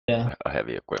a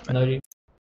heavy equipment. No,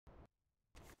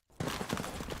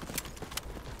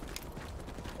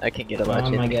 I can get a I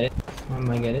lot. might get it. I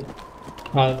might get it.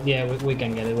 Yeah, we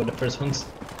can get it with the first ones.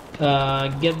 I'll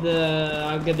get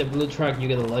the blue truck. You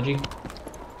get the logic.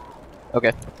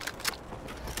 Okay.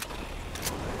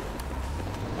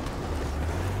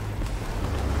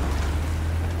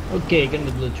 Okay, get in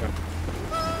the blue truck.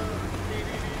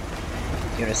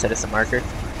 You wanna set us a marker?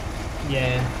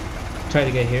 Yeah. Try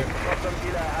to get here.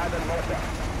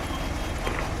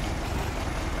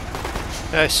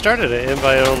 I started an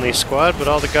invite-only squad, but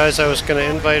all the guys I was gonna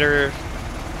invite are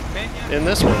in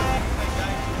this one.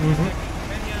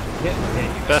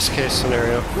 Yeah. Best case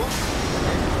scenario.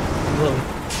 Well,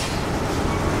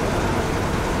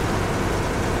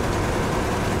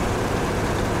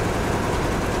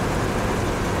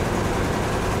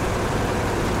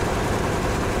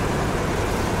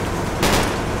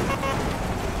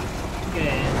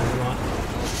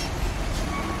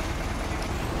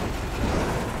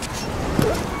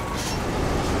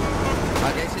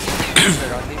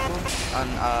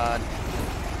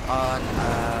 on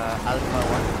Alpha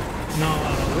 1? no,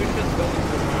 we're just going to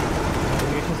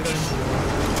we're just going to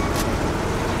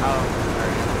Oh,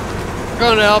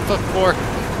 Going to Alpha 4.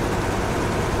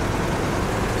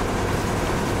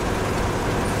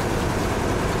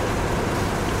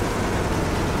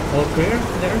 all clear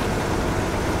there?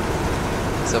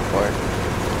 So far.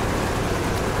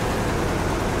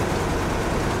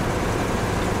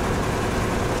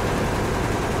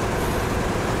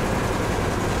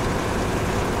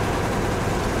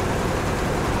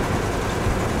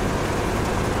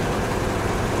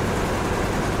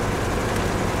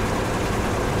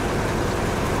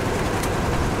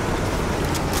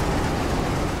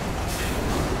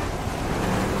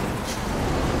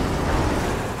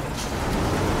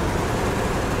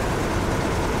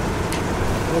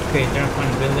 Okay, trying to find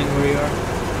a building where you are.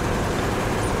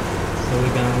 So we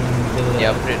can build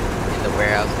Yeah, I'll put it in the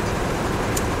warehouses.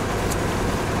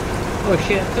 Oh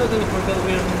shit, I totally forgot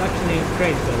we don't actually have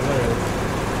crates, but whatever.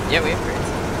 Yeah, we have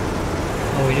crates.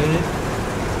 Oh, we doing it?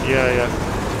 Yeah.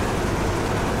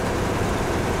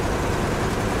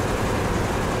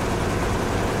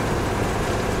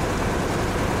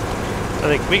 I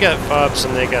think we got fobs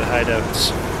and they got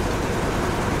hideouts.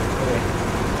 Okay.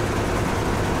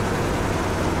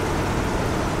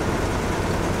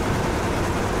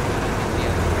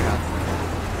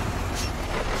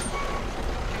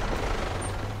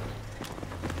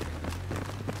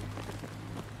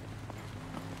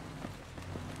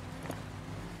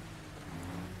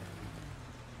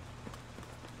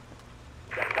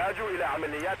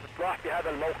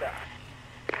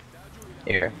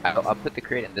 Here, I'll put the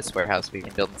crate in this warehouse. We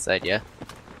can build inside, yeah?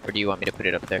 Or do you want me to put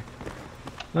it up there?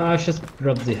 I just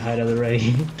dropped the hideout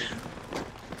already.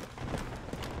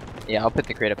 Yeah, I'll put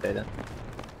the crate up there then.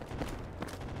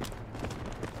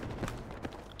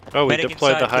 Oh, we Medic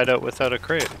deployed the inside. hideout without a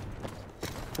crate.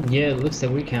 Yeah, it looks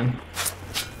like we can.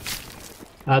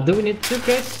 Do we need 2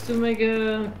 crates to make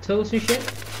toast and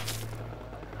shit?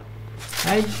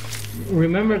 I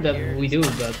remember that we do,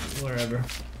 but whatever.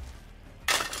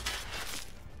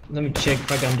 Let me check if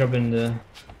I can drop in the...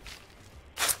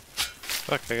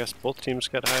 Fuck, I guess both teams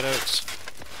got hideouts.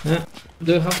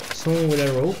 Do you have someone with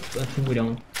a rope? I think we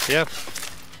don't. Yeah.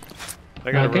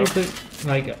 I got a Can you rope. put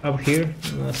like up here?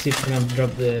 Let's see if I can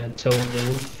drop the toe on the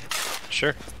roof.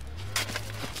 Sure.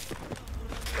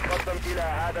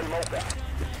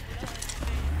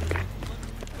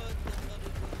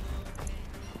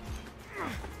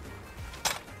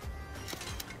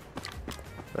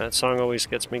 That song always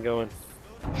gets me going.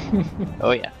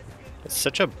 Oh yeah. It's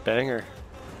such a banger.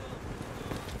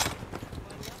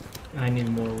 I need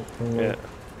more rope. Yeah.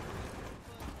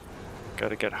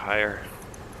 Gotta get higher.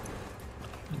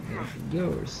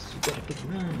 Yours. You gotta get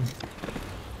mine.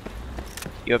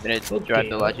 You want me to drive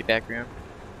the logic back room?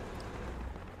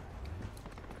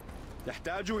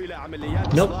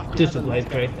 Nope, two supplies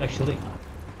crate actually.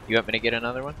 You want me to get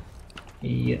another one?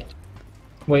 Yeah.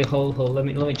 Wait, hold. Let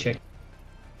me check.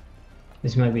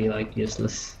 This might be like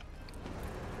useless.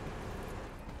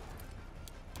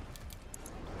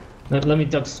 Let me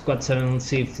talk to Squad 7 and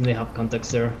see if they have contacts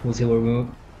there. We'll see where we move.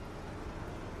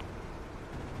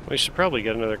 We should probably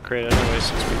get another crate anyway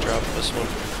since we dropped this one.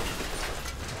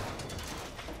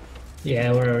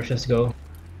 Yeah, wherever, just go.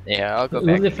 Yeah, I'll go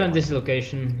We'll back. defend this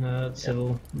location,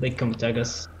 so they come attack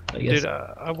us, I guess. Dude,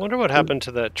 I wonder what happened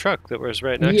to that truck that was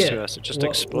right next to us. It just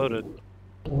exploded.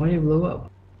 Why did it blow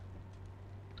up?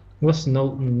 Was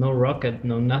no rocket,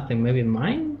 no nothing. Maybe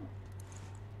mine?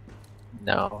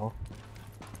 No.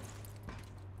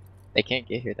 They can't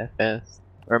get here that fast.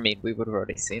 Or I mean, we would have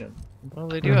already seen them. Well,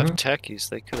 they do have techies.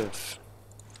 They could have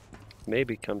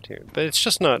maybe come to here. But it's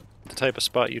just not the type of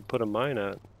spot you'd put a mine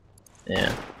at.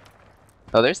 Yeah.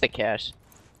 Oh, there's the cache.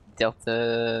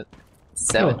 Delta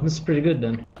 7. Oh, that's pretty good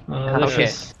then. Let's Okay.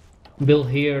 just build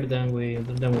here, then we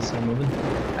start moving.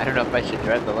 I don't know if I should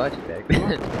drive the logic back.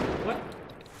 What?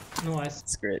 No ice.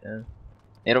 It's great.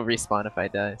 It'll respawn if I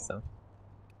die, so.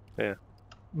 Yeah.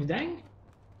 Dang.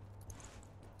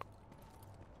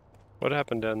 What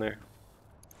happened down there?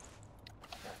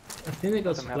 I think they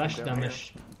got Nothing splash happened down here.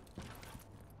 damage.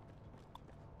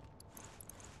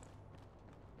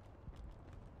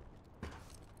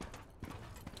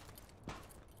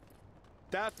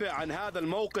 دافع عن هذا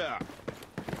الموقع.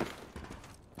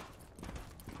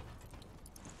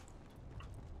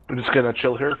 I'm just gonna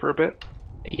chill here for a bit.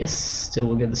 Yes, so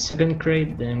we'll get the second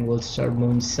crate, then we'll start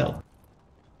moving south.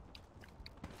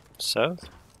 South?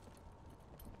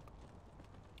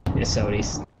 Yeah,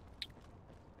 southeast.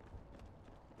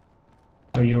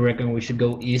 Or you reckon we should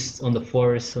go east on the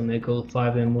forest on Echo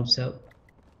 5 and move south?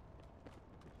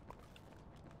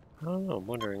 I don't know. I'm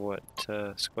wondering what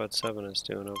Squad 7 is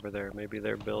doing over there. Maybe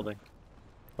they're building.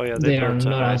 Oh yeah, They they are built a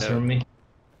not hideout. answering me.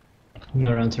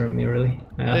 Not answering me really.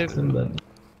 I asked them, but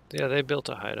Yeah, they built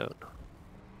a hideout.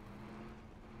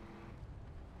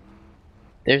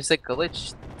 There's a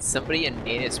glitch. Somebody in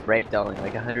main is ragdolling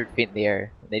like 100 feet in the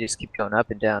air. And they just keep going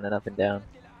up and down and up and down.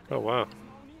 Oh wow.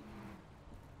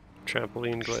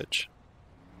 Trampoline glitch.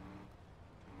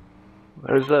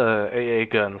 There's a AA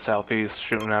gun southeast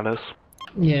shooting at us.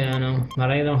 yeah, I know.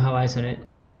 But I don't have eyes on it.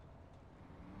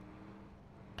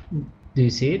 Do you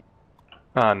see it?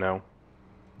 No.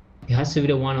 It has to be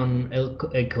the one on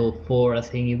Echo 4, I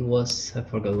think it was. I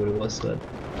forgot what it was, but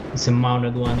it's a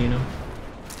mounted one, you know.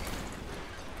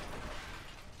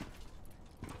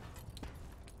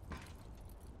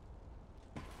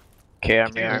 Okay,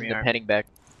 I'm rearmed. I'm heading back.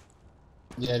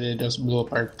 Yeah, they just blew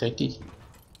up our techie.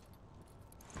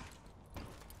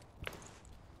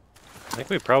 I think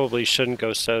we probably shouldn't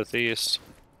go southeast.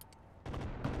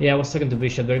 Yeah, I was talking to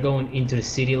Bishop. They're going into the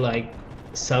city like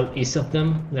southeast of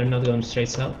them. They're not going straight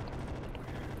south.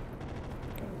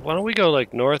 Why don't we go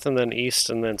like north and then east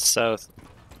and then south?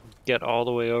 Get all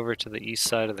the way over to the east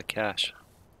side of the cache.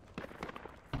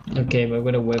 Okay, but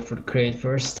we're gonna wait for the crate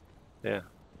first. Yeah.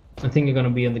 I think you're gonna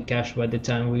be on the cache by the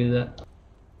time we do that.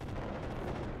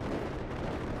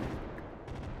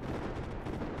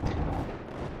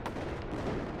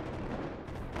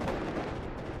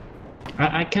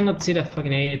 I cannot see that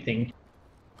fucking anything.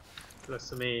 Looks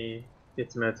to me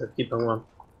it's matter. Keep on 1.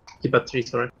 Keep at 3,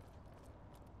 sorry.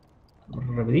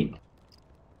 Really?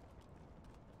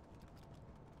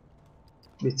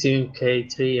 Between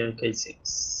K3 and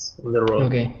K6 on the road.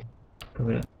 Okay.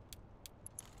 Copy that.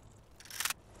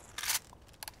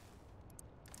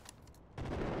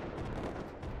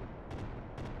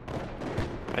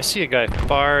 I see a guy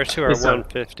far to our Yes, sir.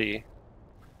 150.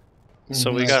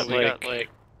 So we got like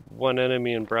one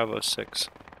enemy in Bravo 6.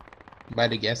 By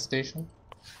the gas station?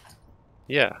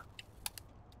 Yeah.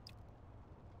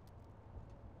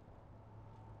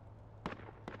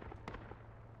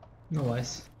 No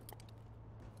eyes.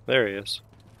 There he is.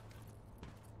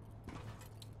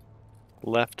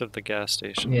 Left of the gas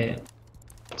station. Yeah.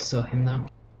 Saw him now.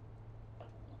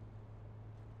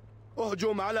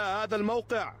 اهجم على هذا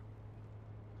الموقع.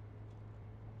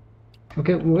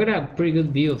 Okay, we got a pretty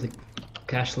good view of the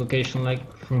cache location, like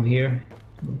from here.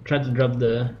 Try to drop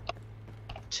the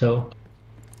tow.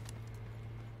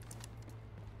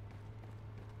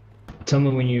 Tell me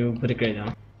when you put the crate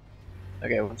down.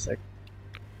 Okay, 1 sec.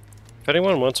 If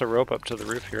anyone wants a rope up to the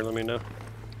roof here, let me know.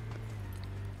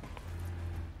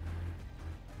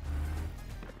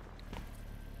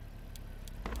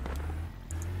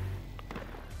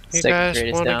 You Second guys crate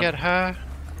is want to down. get high?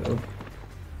 Go.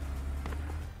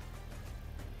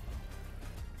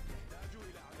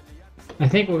 I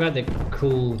think we got the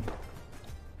cool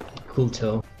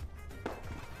tow.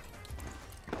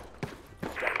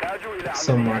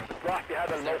 Somewhere.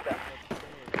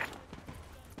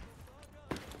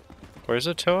 Where's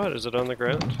the tow at? Is it on the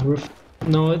ground? Roof.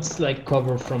 No, it's like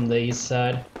cover from the east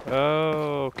side.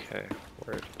 Oh, okay.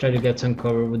 Word. Try to get some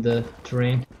cover with the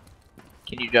terrain.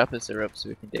 Can you drop us a rope so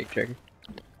we can dig trigger?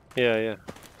 Yeah, yeah.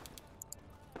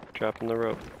 Dropping the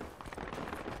rope.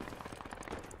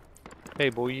 Hey,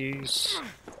 boys.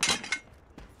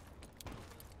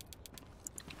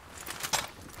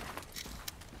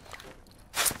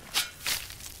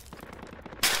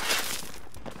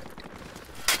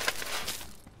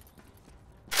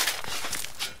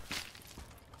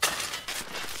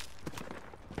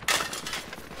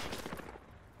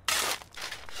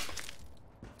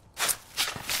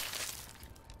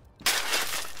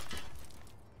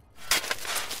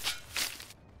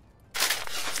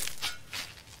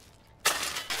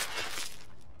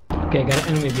 Okay, got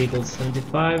enemy vehicle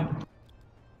 75.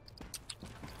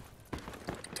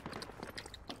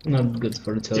 Not good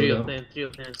for the Three of total.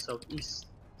 them, southeast.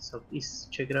 Southeast,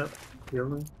 check it out.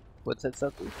 Building. What's that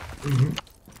southeast? Mhm.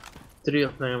 3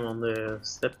 of them on the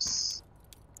steps.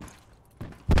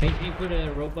 Can you put a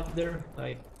rope up there?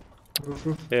 Like,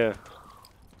 roof? Yeah.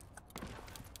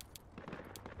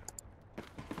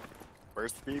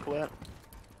 Where's the people at?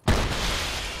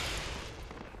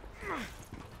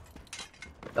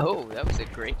 Oh, that was a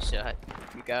great shot.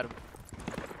 You got him.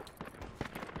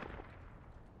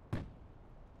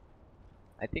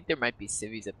 I think there might be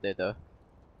civvies up there though.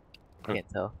 Can't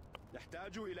tell.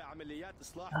 يحتاج إلى عمليات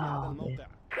إصلاح في Oh, هذا man. الموقع.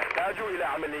 يحتاج إلى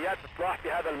عمليات إصلاح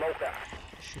في هذا الموقع.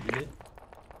 Should be good.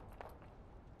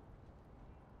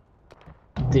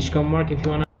 Dishcom mark if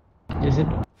you wanna use it.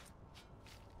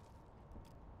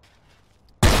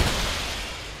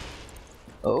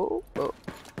 Oh, oh,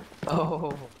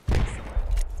 oh. Excellent.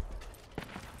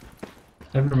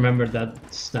 I remember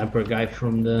that sniper guy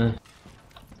from the,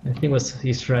 I think it was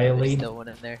There's Israeli. still one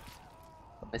in there.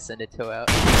 I'm gonna send a tow out.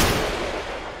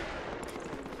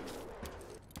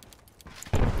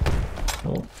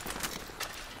 Oh.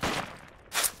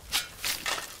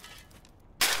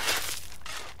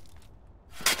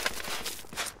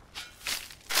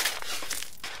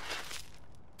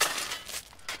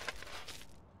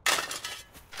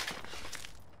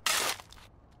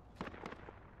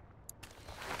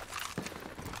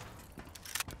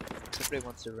 Somebody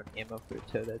wants to run ammo for a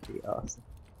tow, that'd be awesome.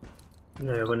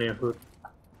 Yeah, one near hood.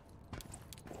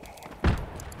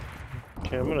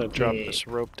 Okay, I'm gonna drop Okay. this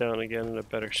rope down again in a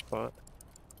better spot.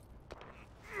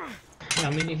 I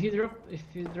mean, if you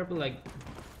drop it like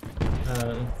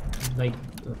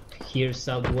here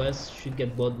southwest, should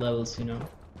get both levels, you know.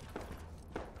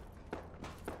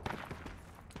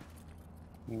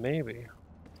 Maybe.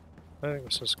 I think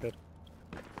this is good.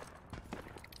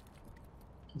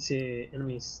 You see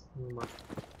enemies.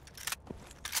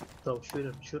 Tow, shoot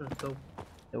him, tow.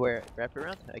 Where? Wrap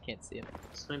around? I can't see him.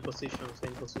 Same position,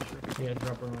 same position. Yeah,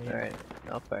 drop on you. Alright,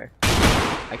 I'll fire.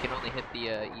 I can only hit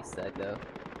the east side though.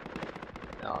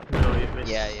 Oh, No, you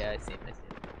missed. yeah, I see him.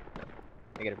 No,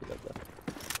 I gotta reload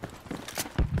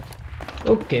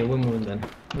though. Okay, we're moving then.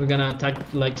 We're gonna attack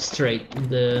like straight.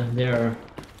 They're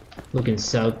looking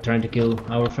south, trying to kill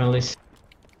our friendlies.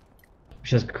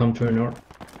 Just come to the north.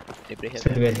 Anybody hit So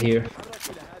we me? get here. تحرك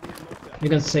إلى هذه الموقع. You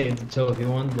can say it so if you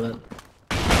want, but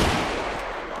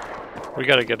We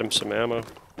gotta get him some ammo.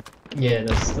 yeah,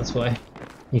 that's why.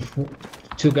 If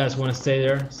two guys want to stay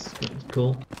there, it's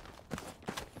cool.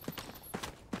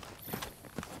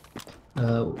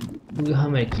 How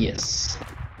many? Yes.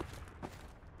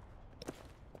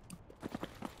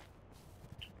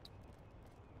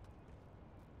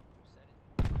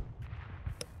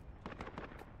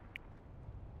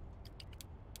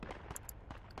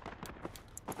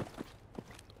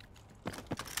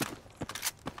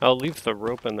 I'll leave the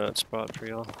rope in that spot for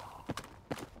y'all.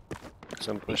 Because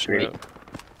I'm pushing Great. out.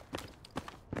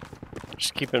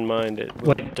 Just keep in mind it will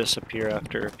What? disappear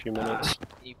after a few minutes.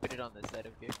 You put it on the side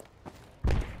of here.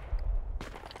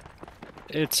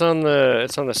 It's on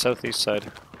the southeast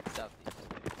side. Southeast.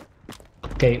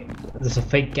 Okay, there's a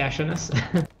fake cache on us.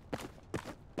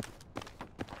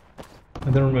 I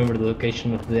don't remember the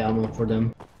location of the ammo for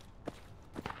them.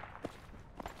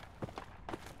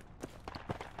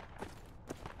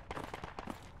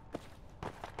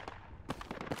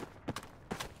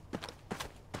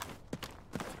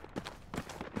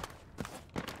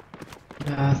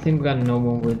 I think we got no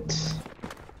one with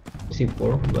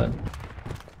C4, but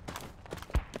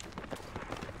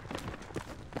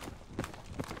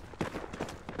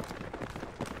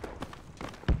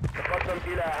تقدم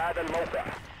إلى هذا الموقع.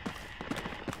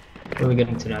 when we get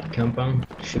into that compound,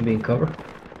 should be in cover.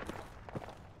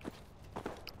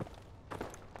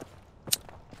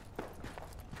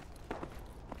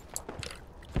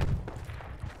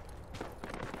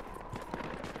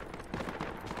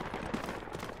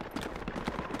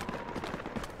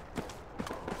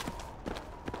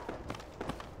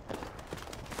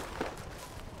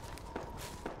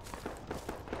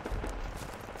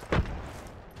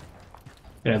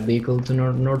 Got a vehicle to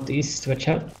northeast, watch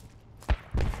out.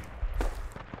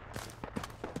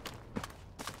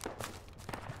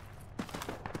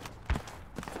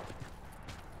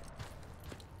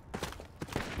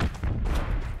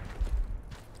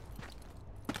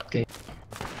 Okay.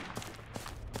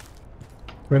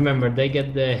 Remember, they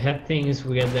get the head things,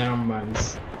 we get the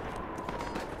armbands.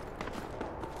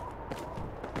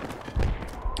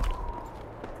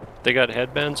 They got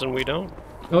headbands and we don't?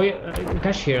 Oh yeah,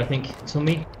 cash here, I think. It's on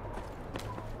me.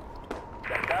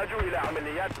 يحتاج إلى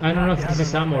عمليات I don't know if this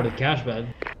is ammo or the cash bag.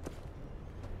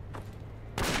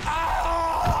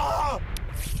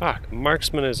 Fuck,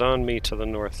 marksman is on me to the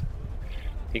north.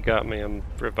 He got me. I'm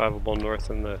revivable north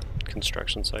in the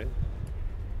construction site.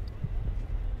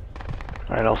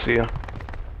 Alright, I'll see you.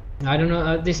 I don't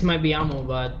know, this might be ammo,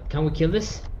 but can we kill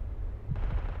this?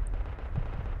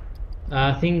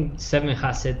 I think 7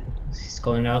 has it. He's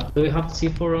going out. Do we have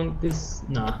C4 on this?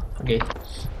 Nah, okay.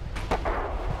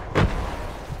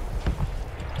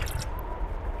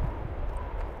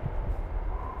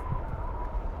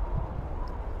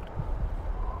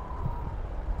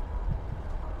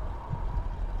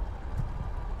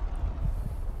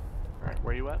 Alright,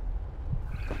 where you at?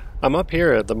 I'm up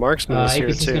here. The marksman is here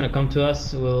APC is too. gonna come to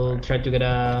us. We'll try to get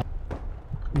a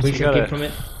breacher gotta- kit from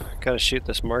it. Gotta shoot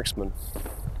this marksman.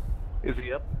 Is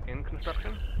he up in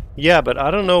construction? Yeah, but I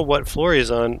don't know what floor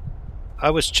he's on. I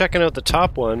was checking out the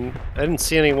top one. I didn't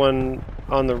see anyone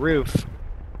on the roof.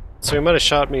 So he might have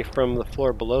shot me from the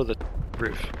floor below the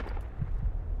roof.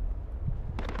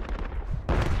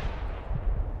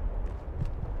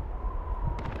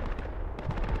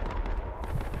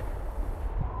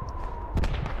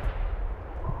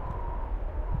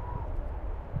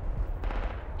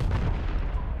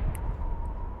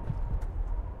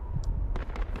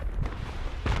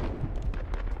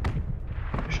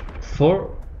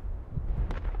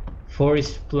 Four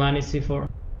is planet C4.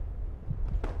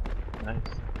 Nice.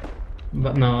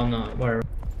 But no, whatever.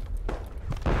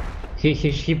 He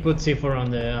put C4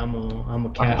 on the ammo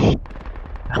cache.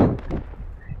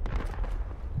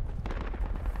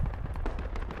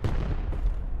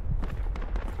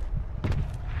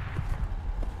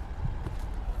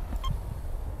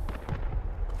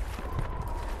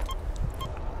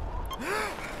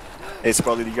 Hey,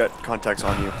 squad leader, you got contacts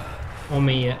on you. On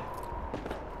me, yeah.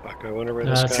 Fuck, I wonder where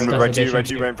this That's guy Right that's to you, the right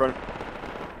to you, issue. right in front.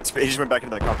 He just went back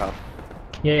into that compound.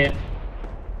 Yeah.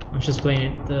 I'm just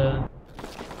playing it. I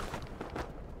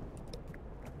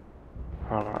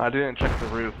don't know. I didn't check the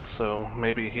roof, so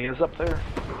maybe he is up there?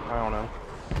 I don't know.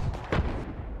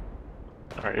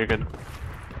 Alright, you're good.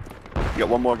 You got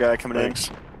one more guy coming in.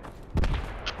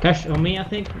 Cache on me, I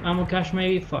think. Ammo cache,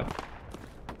 maybe. Fuck.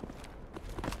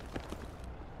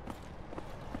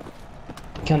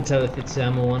 Can't tell if it's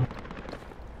ammo one.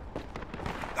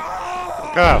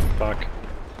 Oh, fuck.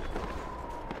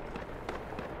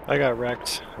 I got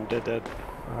wrecked. I'm dead.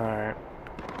 Alright.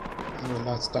 I will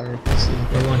not start. See.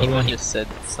 He Someone won. just said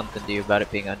something to you about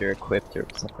it being under-equipped or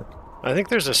something. I think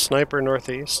there's a sniper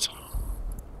northeast.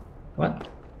 What?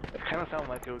 It kind of sounded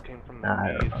like it came from the Nah, I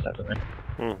don't east. know. Doesn't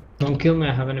it? Don't kill me,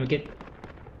 I have an kit.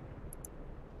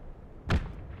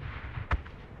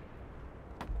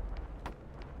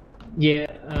 Yeah,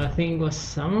 I think it was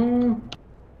some.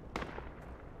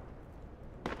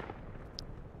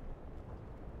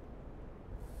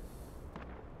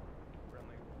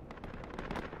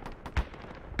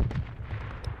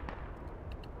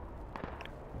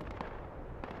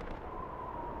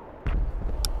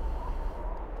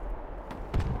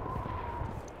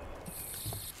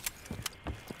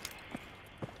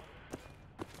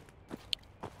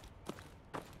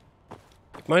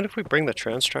 Mind if we bring the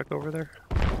trans truck over there?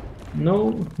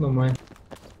 No, no mind.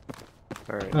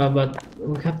 Alright. But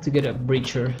we have to get a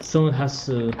breacher. Someone has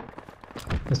to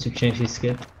change his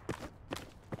kit.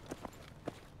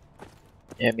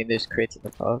 Yeah, I mean, there's crates in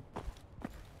the fog.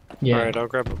 Yeah. Alright, I'll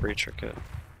grab a breacher kit.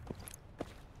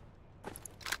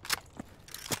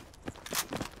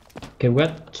 Okay, we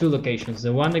got 2 locations.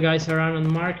 The one the guys are on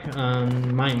mark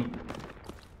and mine.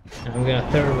 And we got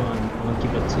a third one. I'll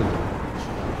keep it 2.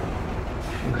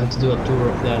 We have to do a tour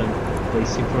of that and play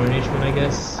C for enrichment, I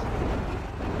guess.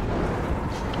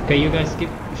 Okay, you guys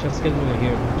just get over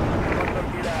here.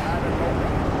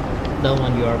 That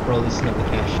one you are probably not the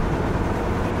cache.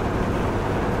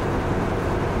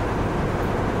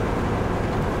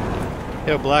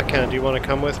 Yo, Blackhand, do you want to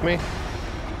come with me?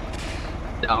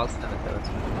 No, I'll send it though. It's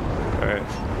fine. Alright.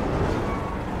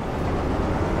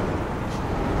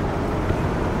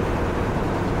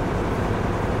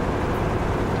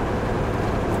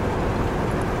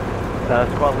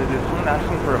 Squad leader, is someone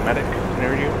asking for a medic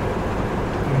near you?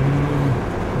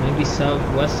 Maybe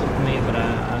southwest of me, but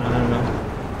I don't know.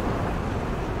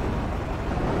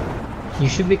 You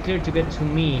should be clear to get to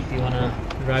me if you wanna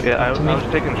drive Yeah, I to me. was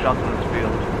taking shots in this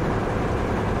field.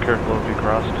 Careful if you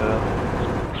cross to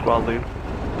squad lead.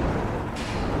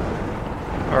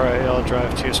 Alright, I'll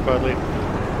drive to you, squad lead.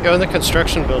 Yo, in the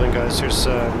construction building, guys, here's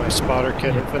my spotter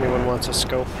kit if anyone wants a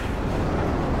scope.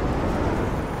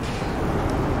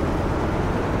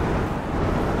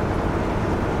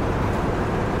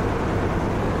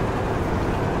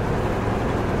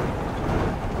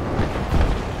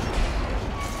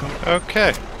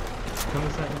 Okay. Come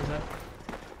inside, come inside.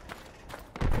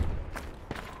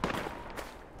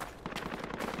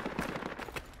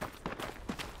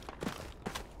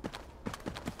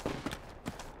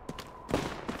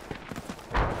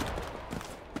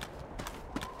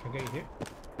 Okay, you here?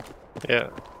 Yeah.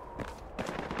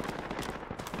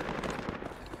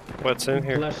 What's in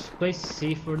here? Flash, place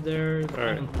C for there. I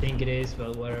Alright. don't think it is,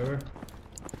 but whatever.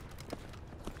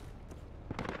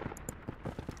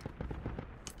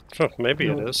 Oh, maybe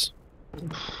No. it is.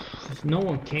 No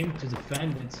one came to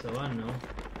defend it, so I don't know.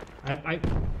 I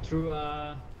threw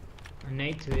a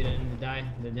nade to it and it died.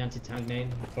 The anti-tank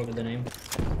nade. I forgot the name.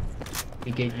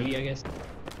 PKG, I guess.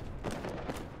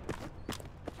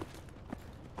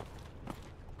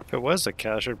 If it was a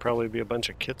cache, there'd probably be a bunch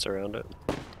of kits around it.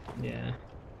 Yeah.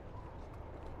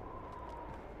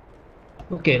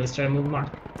 Okay, let's try to move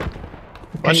Mark.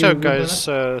 Watch Can you out, move on guys.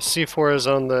 C4 is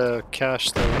on the cache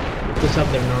thing. up? Who's up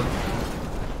there,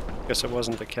 North? Guess it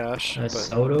wasn't the cache, but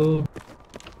Soto.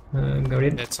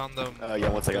 Gabriel. It's on the. Yeah,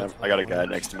 one second. I got a guy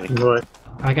next to me. Right.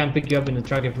 I can pick you up in the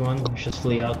truck if you want. You should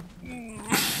flee out.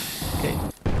 Okay.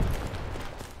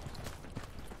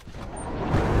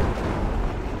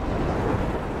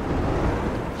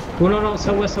 Oh no,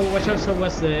 southwest, so watch out,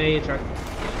 southwest, the AA truck.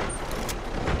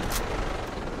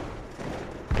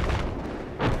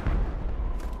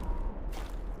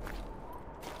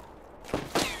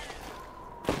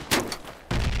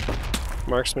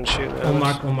 marksman shooting at On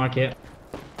us. mark, yeah.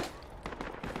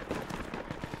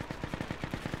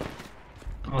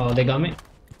 Oh, they got me.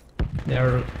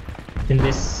 They're in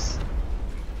this.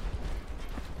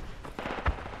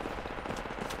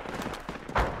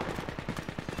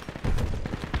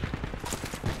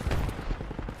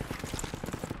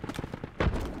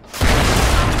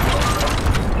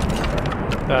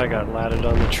 I got latted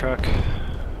on the truck.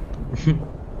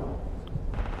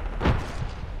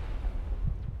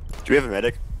 Do we have a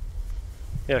medic?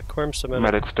 Yeah, Corm's the medic.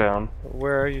 Medic's down.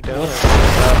 Where are you down?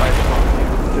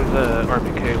 There's a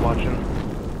RPK watching.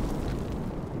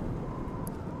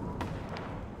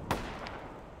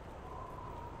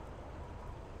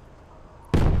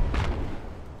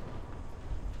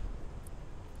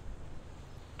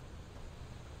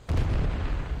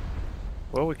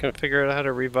 Well, we can figure out how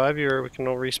to revive you, or we can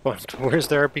all respawn. Where's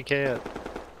the RPK at?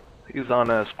 He's on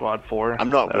squad 4. I'm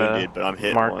not wounded, but I'm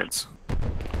hit Mark. once.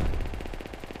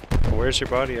 Where's your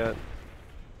body at?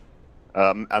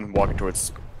 I'm walking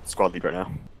towards squad lead right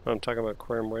now. I'm talking about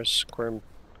Quirm. Where's Quirm?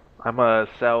 I'm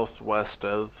southwest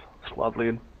of squad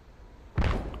lead.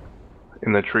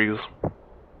 In the trees.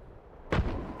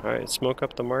 Alright, smoke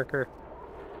up the marker.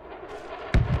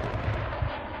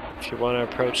 If you want to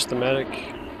approach the medic.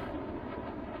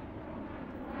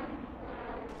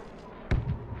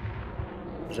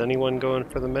 Is anyone going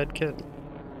for the med kit?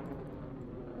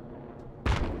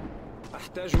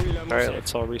 Alright,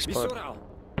 let's all respawn.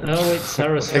 Oh wait,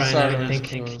 Sarah's trying. I Sarah's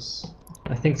think. close.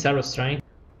 I think Sarah's trying.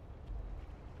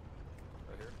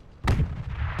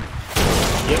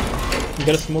 Yep. You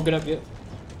gotta smoke it up. Yep.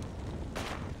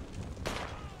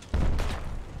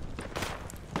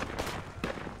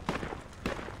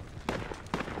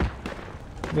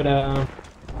 I'm gonna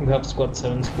grab squad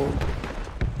 7 squad.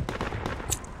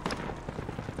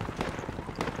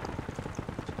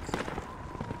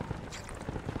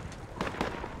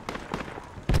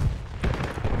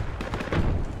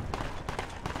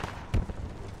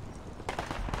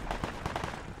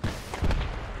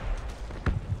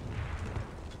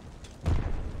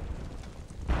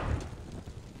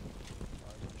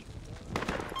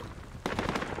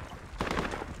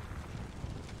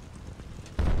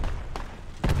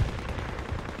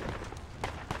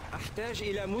 أحتاج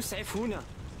إلى مسعف هنا.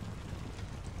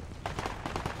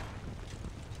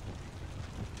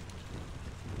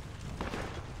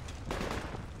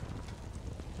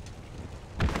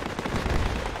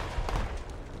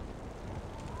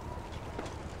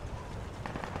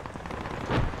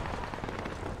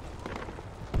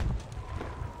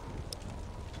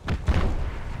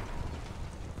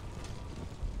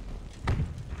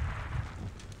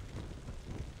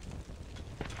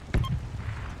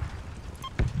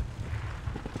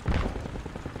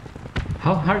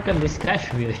 How hard can this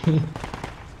cache really?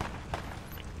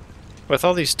 With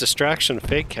all these distraction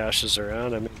fake caches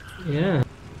around, I mean, Yeah.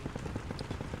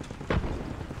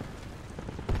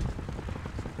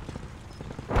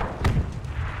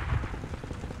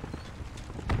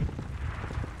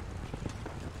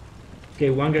 Okay,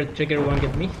 one get trigger, one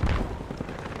get me.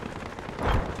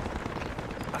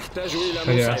 أحتاج إلى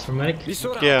Trigger ask مسعف for medic.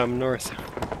 بسرعة. yeah, I'm north.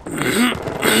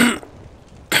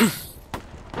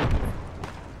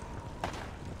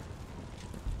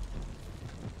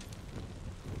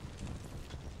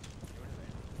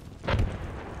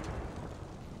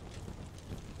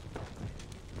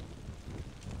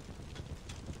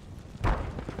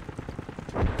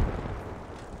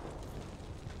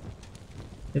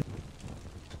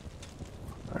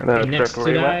 The Next truck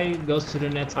to where you guy at? goes to the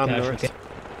next I'm cache. north. Okay.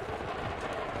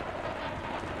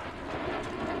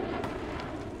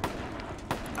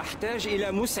 أحتاج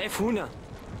إلى مسعف هنا.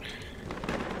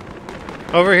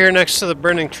 Over here next to the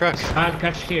burning truck.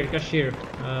 Cache here, cache here.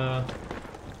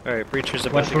 Alright, Breacher's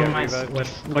about Watch to for get mines.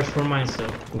 revived. Watch for mines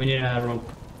though. We need a rope.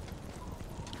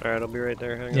 Alright, I'll be right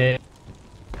there. Hang on. Yeah.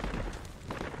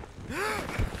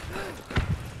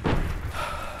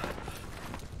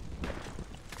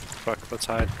 Fuck, let's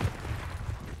hide.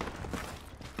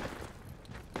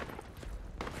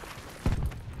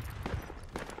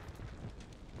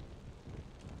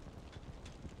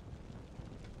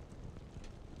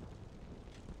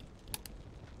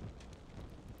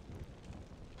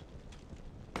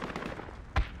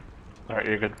 Alright,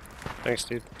 you're good. Thanks,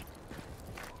 dude.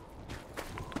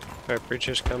 Alright,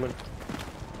 Breacher's coming.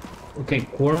 Okay,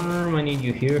 corner. I need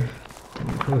you here.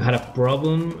 We had a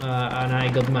problem, and I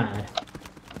got mad.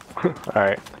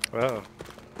 Alright. Wow.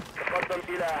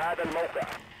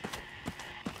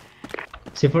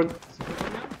 C4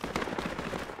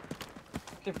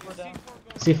 down.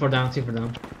 C4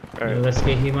 down. Alright. Let's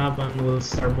get him up and we'll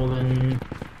start moving.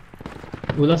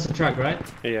 We lost the truck, right?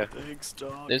 Yeah.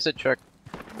 There's a truck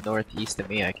northeast of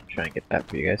me. I can try and get that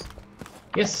for you guys.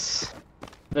 Yes.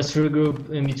 Let's regroup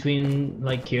in between,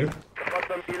 like here.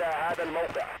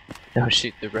 Oh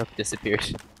shoot, the rope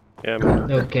disappeared. Yeah,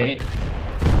 man. Okay.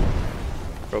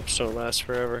 Ropes don't last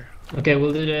forever. Okay,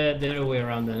 we'll do the other way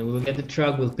around then. We'll get the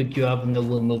truck, we'll pick you up, and then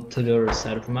we'll move to the other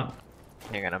side of the map.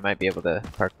 Hang on, I might be able to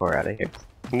parkour out of here.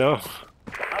 No.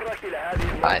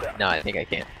 No, I think I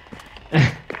can.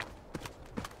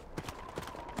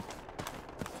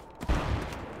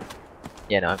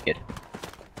 Yeah, no, I'm good.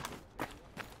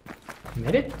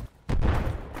 Made it?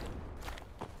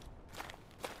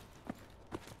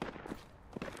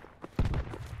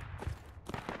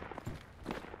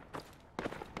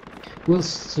 We'll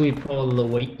sweep all the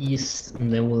way east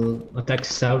and then we'll attack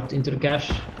south into the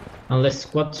cache. Unless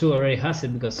Squad 2 already has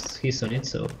it because he's on it,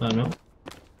 so I don't know.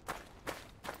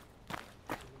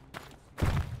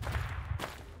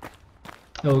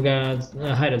 Oh, we got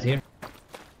a hideout here.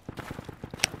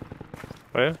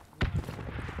 Oh yeah?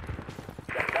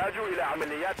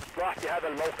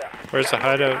 Where's the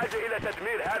hideout?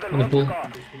 On the pool.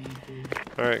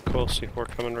 Alright, cool. C4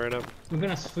 coming right up. We're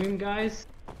gonna swim, guys.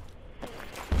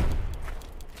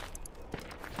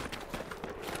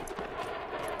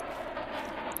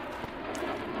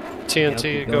 TNT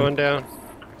keep going down.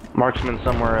 Marksman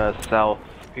somewhere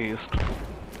southeast.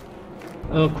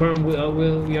 Oh, Quern,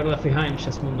 we are left behind.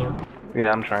 Just move north.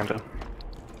 Yeah, I'm trying to.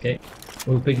 Okay.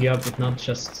 We'll pick you up, if not,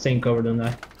 just staying covered on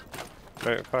that.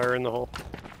 Alright, fire in the hole.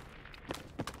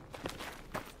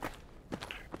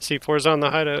 C4's on the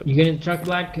hideout. You getting truck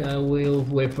black? We'll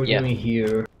wait for you in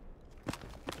here.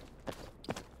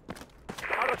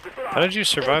 How did you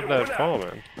survive that fall,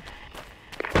 man?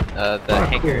 The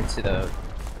hangar to the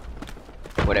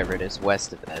whatever it is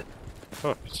west of that.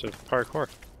 Oh, it's a parkour.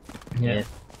 Yeah.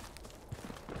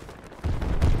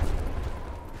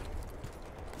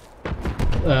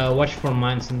 Watch for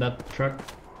mines in that truck.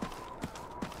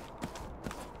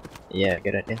 Yeah,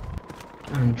 good idea.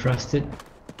 And trust it.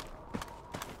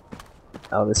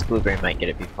 Oh, this blueberry might get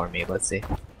it before me. Let's see.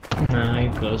 Nah,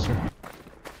 you're closer.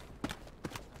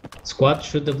 Squad,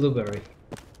 shoot the blueberry.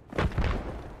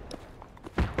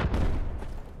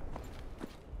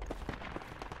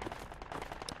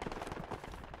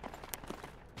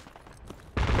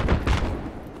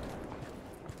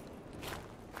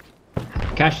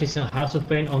 Cash is in House of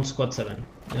Pain on Squad 7.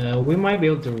 We might be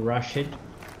able to rush it.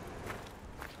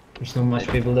 There's not much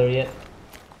people there yet.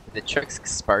 The truck's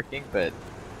sparking, but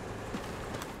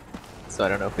so I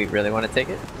don't know if we really want to take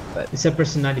it. But It's a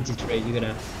personality trait. You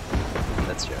gotta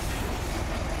that's true.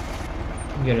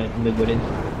 live with it.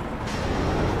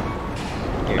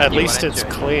 Here, At do you least wanna it's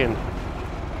join? clean.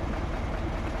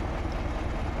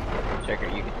 Checker,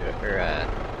 you can do it, or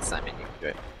Simon, you can do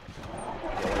it.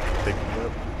 Pick it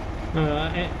up.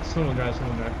 Someone drive.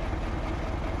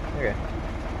 Okay.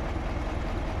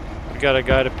 We got a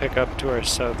guy to pick up to our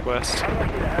southwest. Some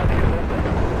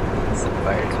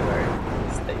fire to our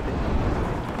statement.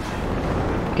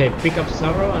 Okay, pick up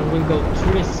Sorrow and we'll go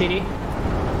through the city.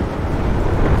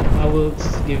 I will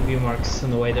give you marks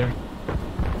on the way there.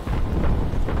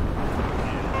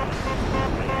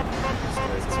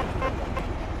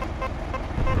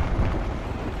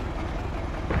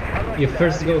 You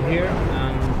first go here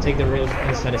and take the road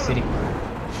inside the city.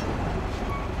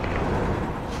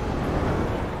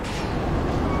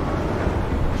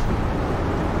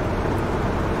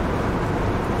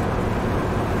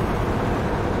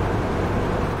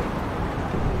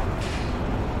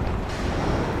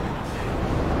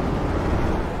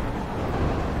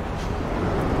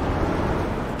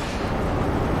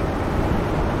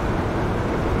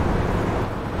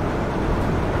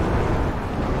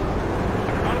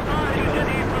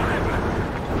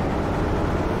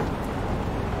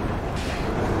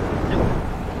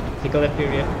 Take a left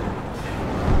here, yeah.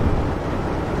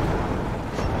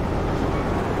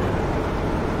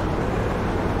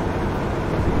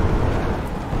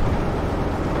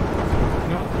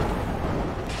 No.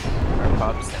 Our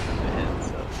pop's down in my head,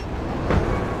 so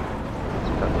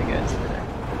there's probably guys over there.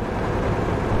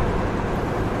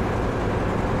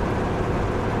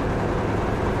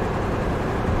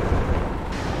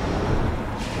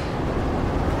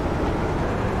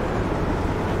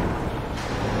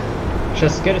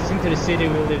 Just get us into the city,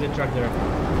 we'll leave the truck there.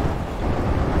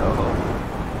 Oh.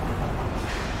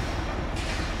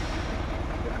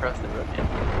 Across the road, man.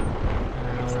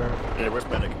 Hey, where's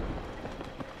medic?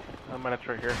 Minutes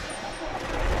right here.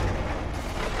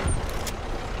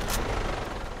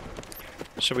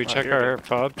 Should we check our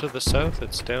fob to the south?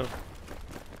 It's down.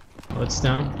 Oh, it's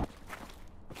down.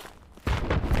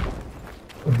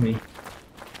 With me.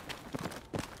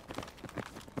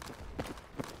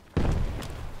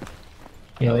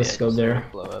 Yeah, let's go there.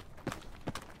 Blow up.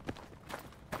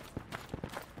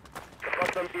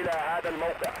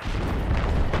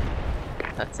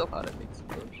 That's a lot of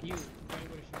explosions.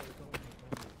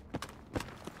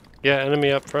 Yeah, enemy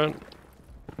up front.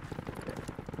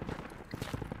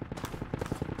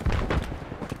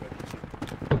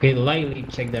 Okay, lightly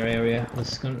check their area.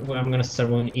 I'm gonna start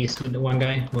going east with the one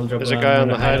guy. We'll drop. There's a guy on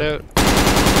the hideout.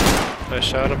 I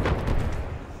shot him.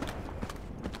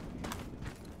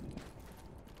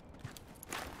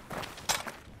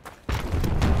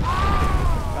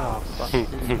 Oh, fuck.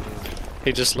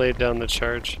 He just laid down the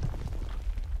charge.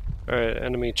 Alright,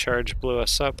 enemy charge blew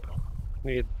us up.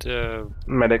 Need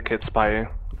Medic hits by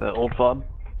the old fob.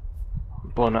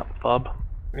 Blown up fob.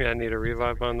 yeah, need a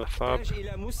revive on the fob. نحتاج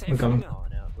إلى Okay. مسعف Going out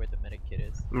where the medic kit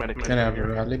is. Medic Can I have a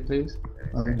rally, please?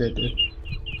 I'm dead.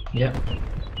 Yeah.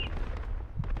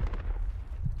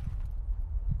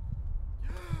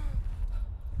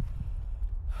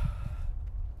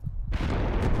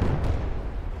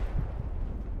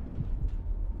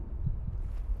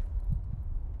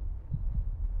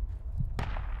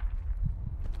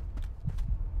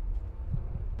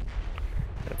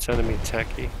 That's enemy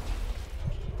techie.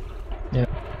 Yeah.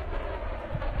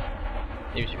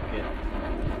 Here's your kit.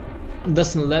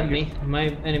 Doesn't let me. My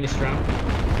enemy's strong.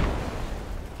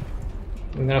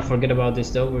 We're gonna forget about this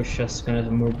though. We're just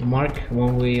gonna move mark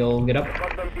when we all get up.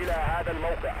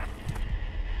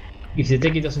 If the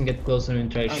techie doesn't get closer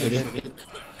and try to shoot it,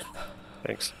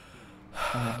 Thanks.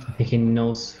 I think he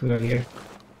knows we're here.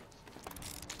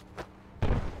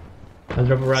 I'll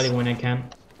drop a rally when I can.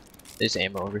 There's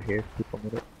ammo over here. People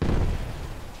need it.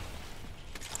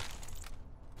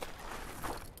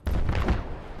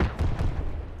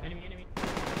 Enemy.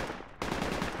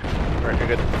 Alright, you're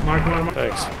good. Mark.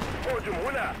 Thanks.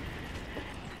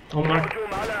 Oh, mark.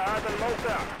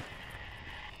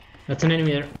 That's an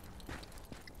enemy there.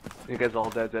 You guys all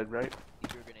dead, right?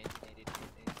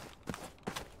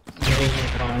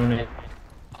 I'm gonna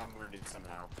need some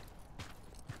help.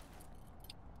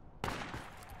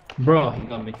 Bro, he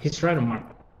got me. He's right on mark.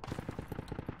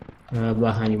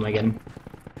 Behind you, my gun.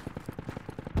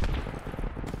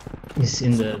 He's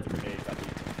in the...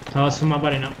 Oh, it's from my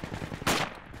body now.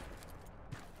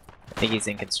 I think he's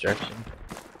in construction.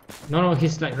 No,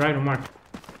 he's like right on mark.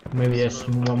 Maybe there's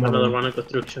one more. Another one in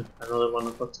construction. Another one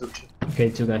in construction. Okay,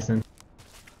 two guys then.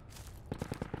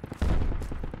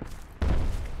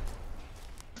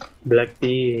 Black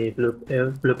tea, blue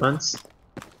pants.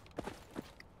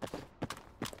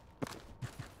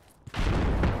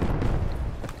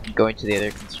 Going to the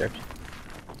other construction.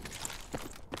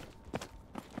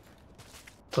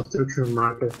 Construction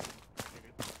marker.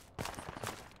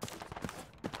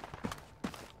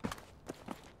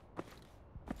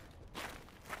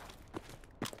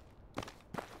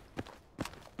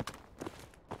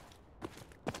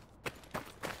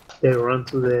 They run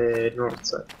to the north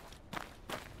side.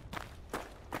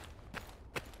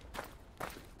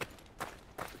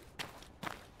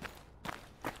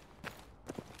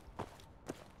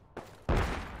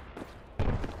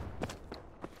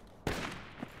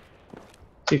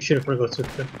 Picture for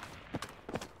construction.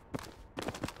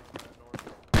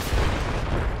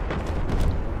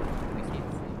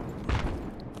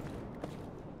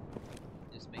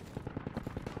 Just make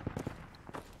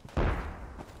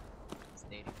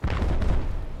stadium.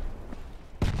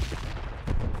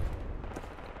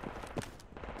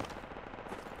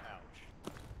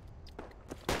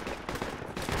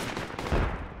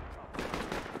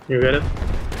 You get it?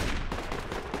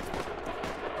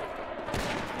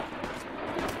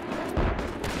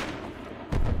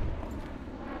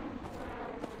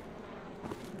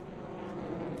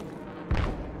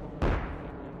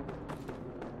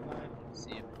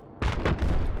 See him.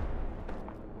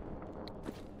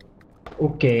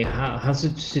 Okay, how's the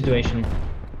situation?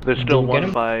 There's Did still you get one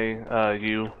him? by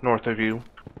you, north of you.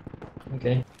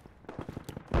 Okay.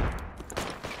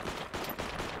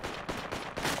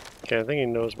 Okay, I think he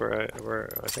knows where I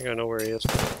think I know where he is.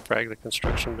 Frag the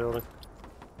construction building.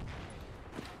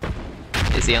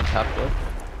 Is he on top floor?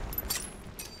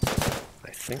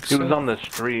 I think He so. was on the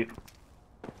street.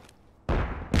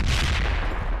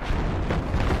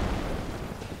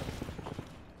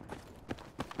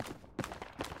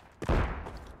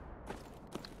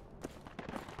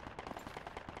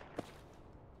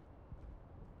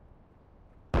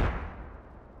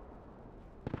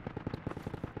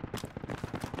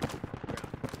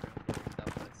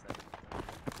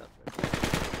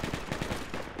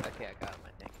 Okay, I got him,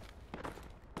 I think.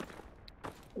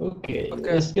 Okay,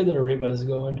 let's get the ribbons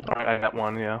going. Alright, I got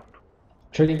one, yeah.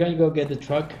 Trigger, gonna go get the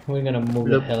truck. We're gonna move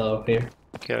the Look. hell out of here.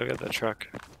 Okay, I'll get the truck.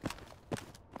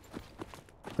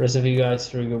 Rest of you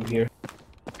guys, regroup here.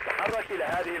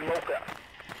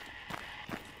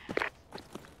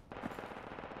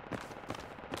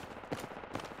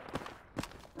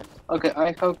 Okay,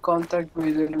 I have contact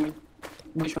with enemy.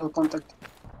 Visual contact.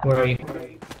 Where are you?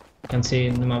 Can't see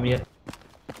the map yet.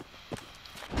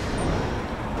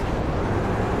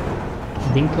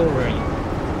 Dinko, where are you?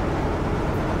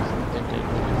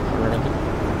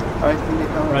 I think they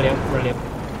have. Rally up, rally up.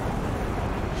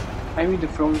 I'm in the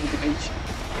front with the H.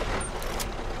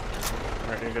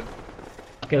 Alright, you're good.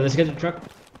 Okay, let's get the truck.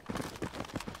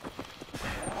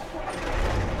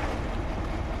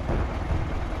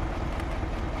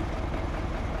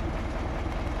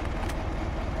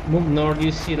 Move north,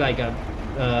 you see like a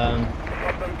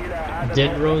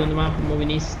dead road on the map moving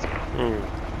east.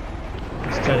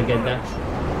 Let's try to get that.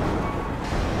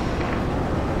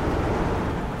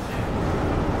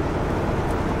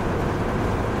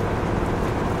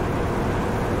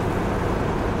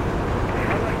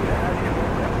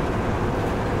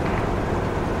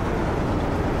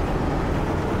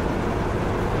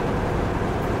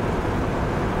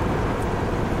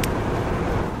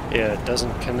 Yeah, it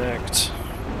doesn't connect.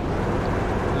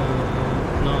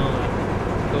 No,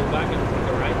 go back and take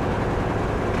a right.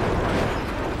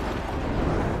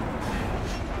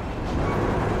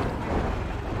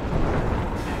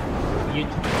 You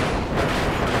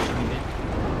should be good.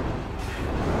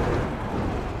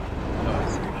 Oh, I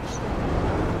see what you're saying.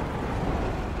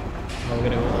 Oh, we're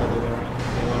gonna go all the way around.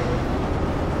 Okay, whatever.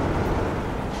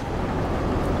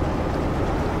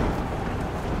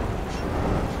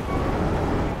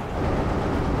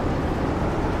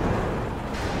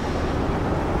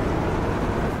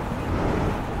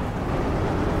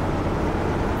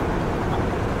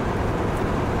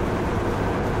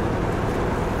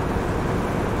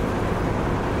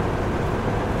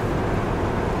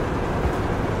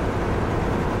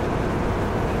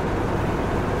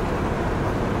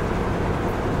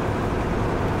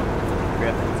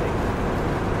 Grab that thing.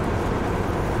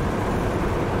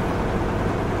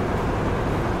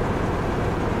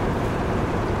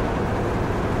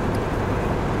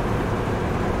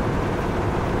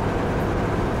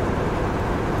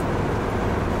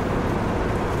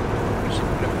 We should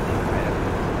put everything right up.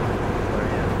 Or,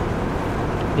 yeah.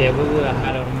 Yeah, we'll do a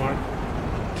hat on mark.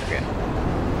 Okay.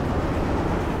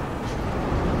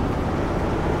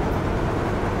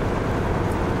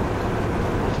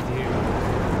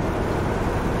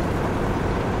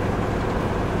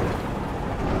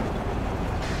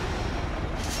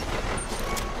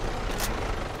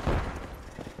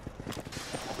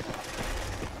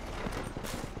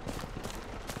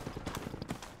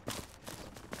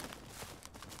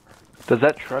 Does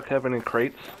that truck have any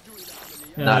crates?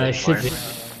 Not It should be. anymore.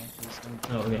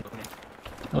 Oh, okay.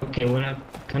 Okay, we're not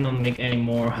gonna make any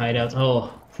more hideouts.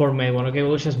 Oh, Fort May one. Okay,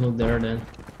 we'll just move there then.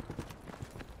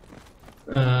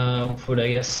 Food,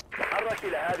 I guess.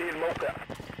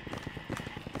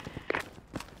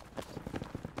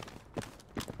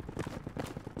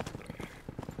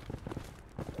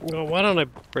 Well, why don't I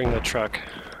bring the truck?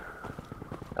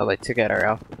 Oh, they took out our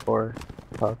Alpha 4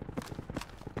 pub.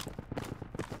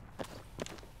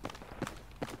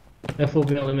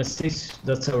 FOB limit 6,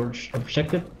 that's our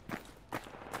objective.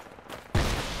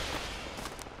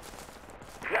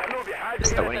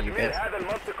 Is that one of you guys? I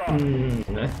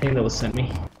think that was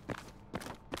semi.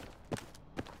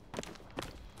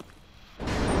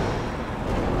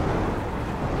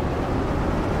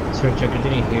 Sorry, Jack, I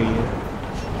didn't hear you.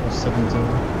 I was talking to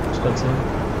Scott Sam.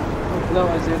 No,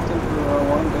 I said to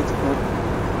one, that's good.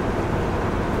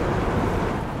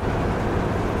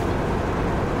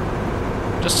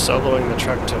 Just soloing the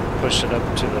truck to push it up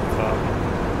to the top.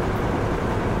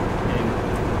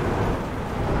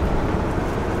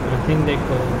 I think they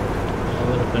call A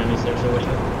lot of enemies there, so watch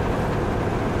out.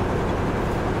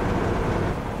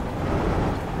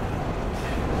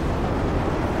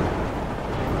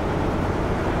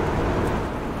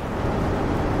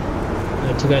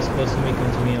 Two guys close to me,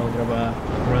 come to me, I'll grab a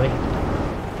rally.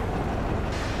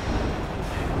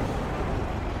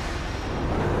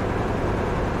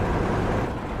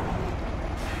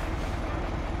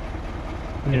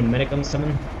 I need a medic on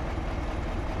 7.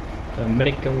 A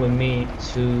medic come with me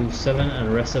to 7 and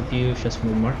the rest of you just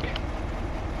move mark.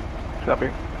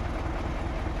 Copy.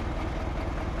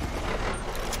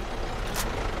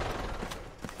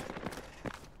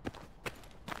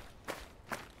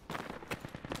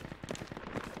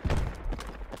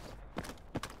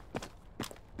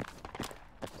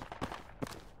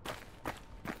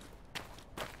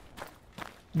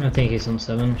 I think he's on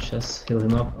 7, just heal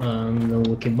him up and then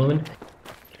we'll keep moving.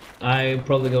 I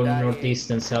probably go northeast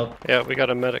and south. Yeah, we got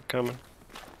a medic coming.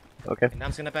 Okay. And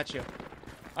I'm gonna patch you.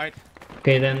 Alright.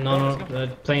 Okay, then no, the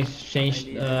planes changed.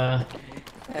 Kill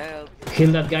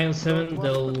that guy on 7,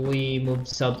 then we move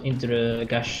south into the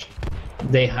gash.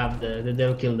 They have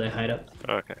they'll kill the hideout.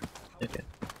 Okay. Okay.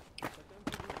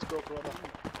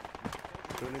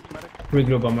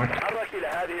 Regroup on mark.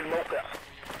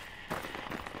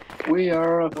 We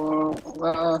are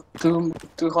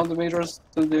 200 meters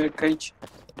to the cage.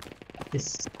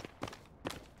 Yes.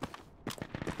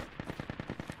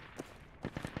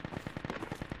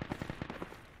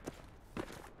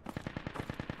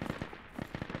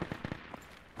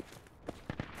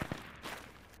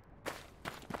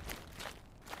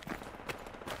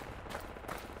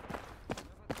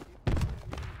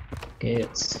 Okay,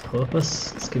 it's all of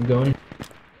us. Let's keep going.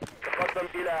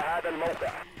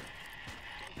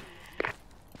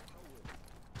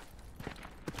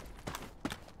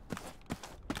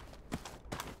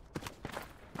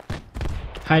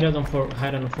 Hide out on 4,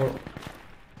 hide on 4.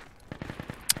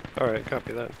 Alright,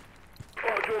 copy that.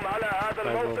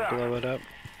 I will blow it up.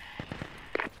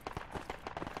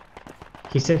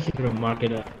 He said he could mark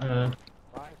it up.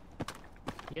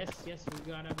 Yes, we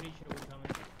got a breach, we're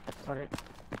coming. Okay.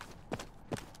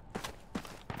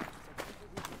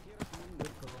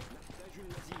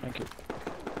 Thank you.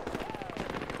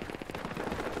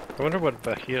 I wonder what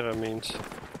Bahira means.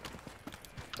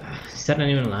 Is that not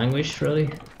even a language,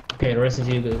 really? Okay, the rest of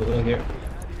you go here.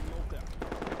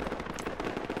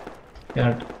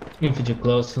 Got infantry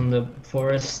close from the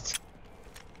forest.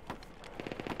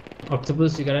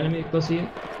 Octopus, you got enemy close to you?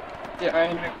 Yeah, I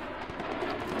am.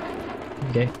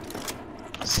 Okay.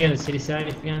 See on the city side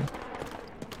if you can.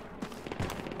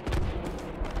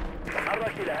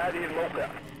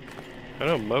 I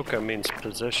know Mocha means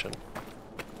position.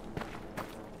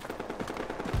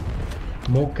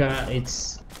 Mocha,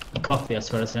 it's coffee as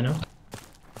far as I know.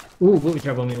 Ooh, booby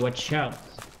trap on me, watch out.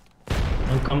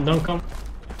 Don't come.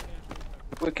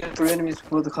 We can 3 enemies,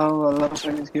 but have a lot of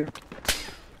enemies here.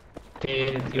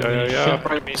 Okay,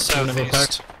 Yeah. Be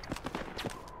southeast.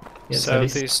 Yes,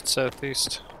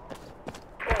 Southeast.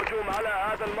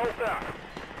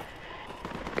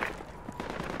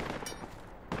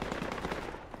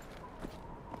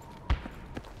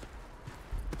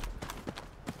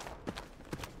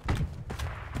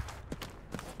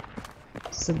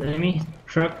 Is the enemy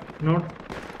truck north?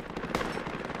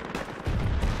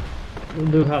 We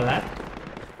do have that.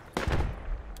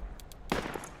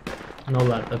 No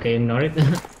that. Okay, ignore it. I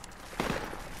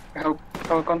have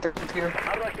contact here.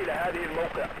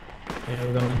 Yeah,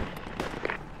 we're going.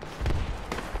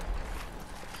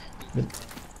 Good.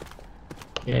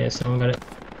 Yeah, someone got it.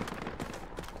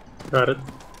 Got it.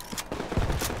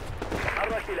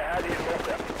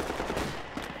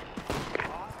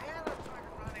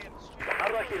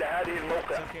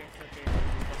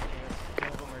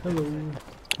 Hello.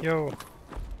 Yo.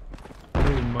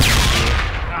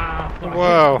 Ah, fuck.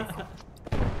 Wow.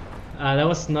 That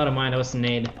was not a mine, that was a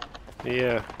nade.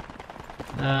 Yeah.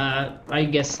 I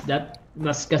guess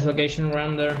that's gas location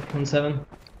around there on 7.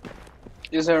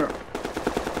 Yes, sir.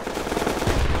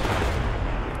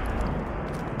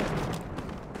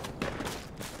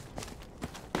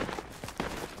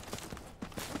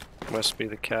 Must be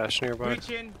the cache nearby. Reach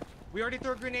in. We already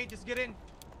threw a grenade, just get in.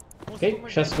 Okay,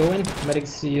 just go in.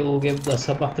 Medics, you'll give the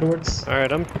sub afterwards.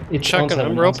 Alright, I'm It's checking. on 7,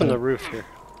 I'm on roping 7. the roof here.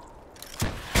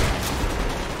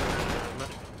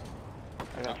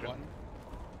 I got you.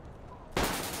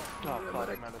 Oh, God,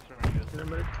 I'm out of syringes.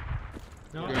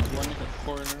 No, There's one in the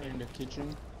corner in the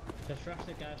kitchen. just rush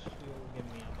the cash, you'll give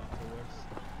me up afterwards.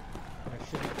 There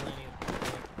should be plenty of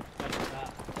that.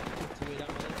 To wait up.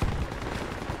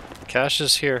 Cache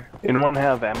is here. Anyone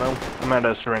have ammo? I'm out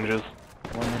of syringes.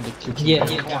 One in the kitchen. Yeah,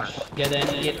 cash. Get in.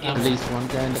 At least one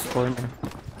guy in the corner.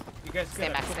 You guys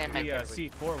Stand gotta back, put stand back, the everybody.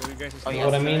 C4 where you guys are Oh, You yeah. know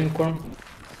what I mean, Corm?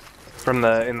 From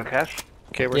in the cache?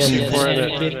 Okay, we're Yeah, C4 in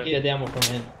and it. get a demo from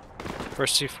him. We're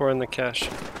C4 in the cache.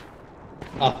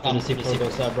 After the C4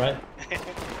 goes up, right?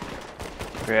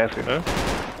 Okay, ask you. Huh?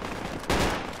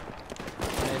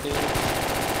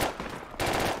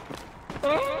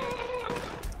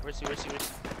 Where's he?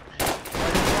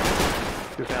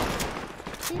 He's down.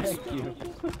 Thank you.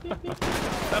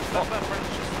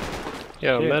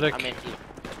 Yo, Shit. medic. I'm in deep.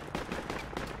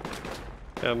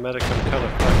 Yo, medic, I'm kinda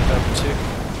fucked up too.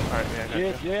 Alright, yeah, I got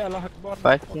Shit, you. yeah, Allah Akbar.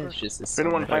 Five it's just a If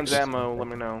anyone sniper. finds ammo, let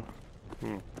me know.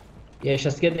 Yeah,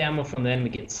 just get the ammo from the enemy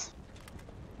kits.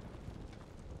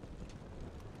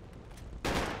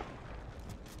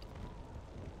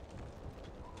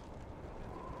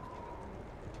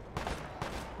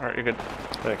 Alright, you're good.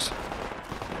 Thanks.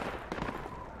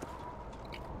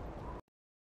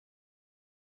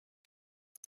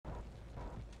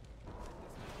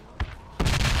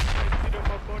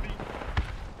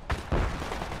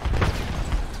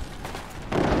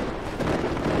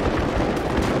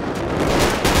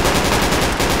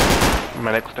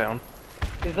 Medic's down.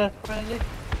 Is that friendly?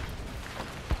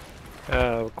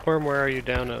 Quorum, where are you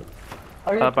down at?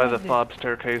 Are you By the friendly? fob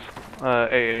staircase.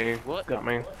 AA What? got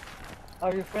me.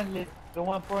 Are you friendly? The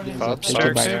one for me. Fob Okay.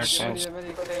 staircase?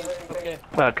 Okay.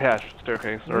 Cache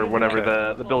staircase, or whatever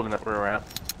the building that we're at.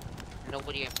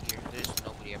 Nobody up here. There's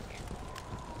nobody up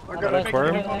here.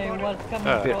 Quorum?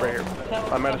 Yeah, right here.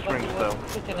 I'm at a syringe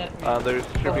though. There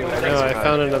should be an No, I extra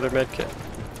found another medkit.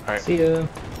 Alright. See ya.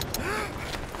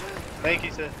 Thank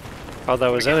you, sir. Oh, that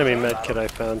was enemy medkit I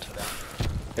found.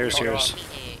 There's yours.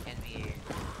 Enemy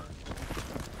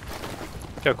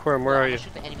Yo, Quorum, where are you?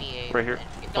 Shoot the enemy A. Right here.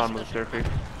 It Bottom doesn't of the shoot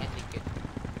staircase. enemy kit.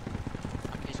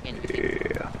 I'm just enemy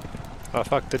kit. Yeah. Oh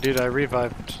fuck, the dude I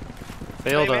revived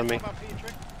bailed on me.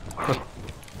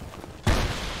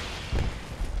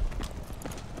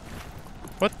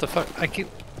 What the fuck? I keep...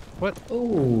 What?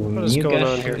 Oh, is new going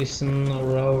on cache here? is in a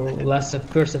row. Last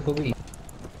first of a week.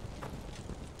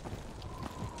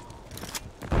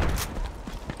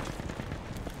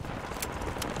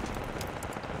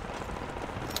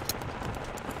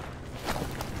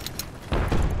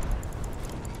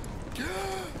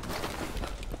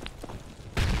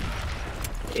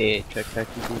 Hey, check back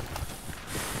to you.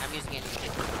 I'm using enemy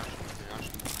kit.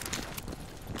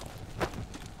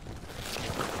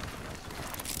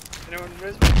 Anyone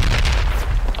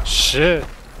res- Shit!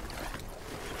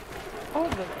 Oh,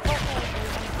 the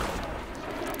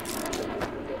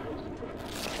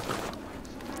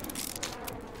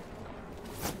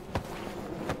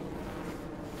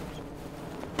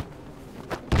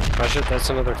Oh shit, that's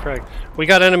another frag. We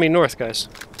got enemy north, guys.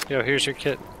 Yo, here's your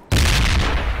kit.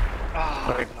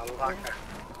 Okay.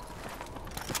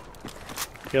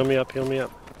 Heal me up, heal me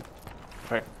up.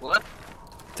 What?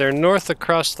 They're north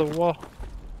across the wall.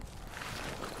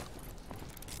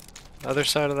 Other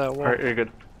side of that wall. Alright, you're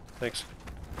good. Thanks.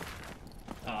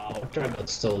 Oh, trap got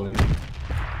stolen.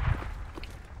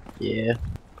 Yeah.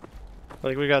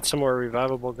 Like, we got some more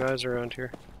revivable guys around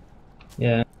here.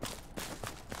 Yeah.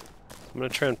 I'm gonna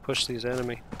try and push these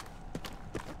enemy.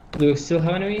 Do we still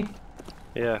have enemy?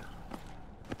 Yeah.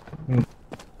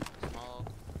 Small.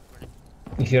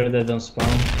 If you're dead, don't spawn.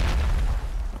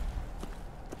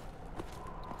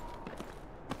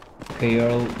 Okay, you're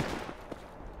all...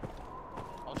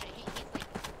 Oh, shit, wait.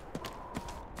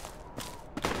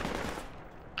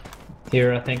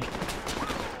 here, I think.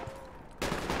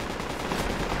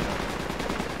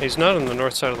 He's not on the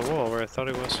north side of the wall where I thought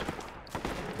he was.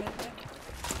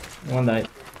 One died.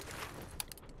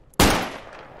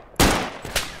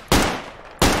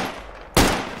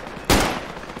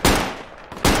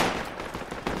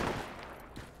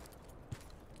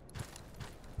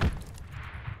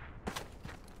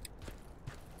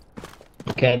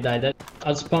 Okay, I died.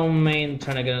 I'll spawn main,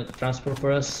 trying to get a transport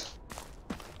for us.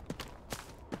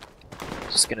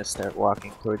 Just gonna start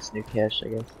walking towards new cache, I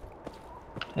guess.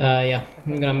 Yeah,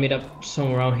 I'm gonna meet up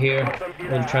somewhere around here.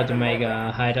 We'll try to make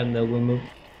a hideout and then we'll move.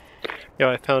 Yo,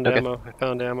 I found Okay. ammo. I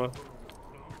found ammo.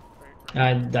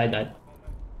 I died.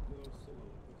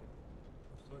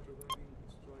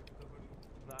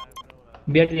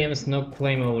 BRDM is no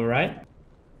claimable, right?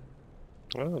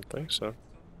 I don't think so.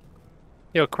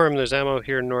 Yo, Quorum, there's ammo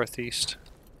here northeast.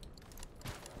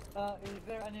 is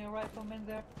there any riflemen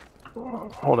there?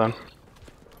 Hold on.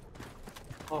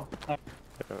 Oh,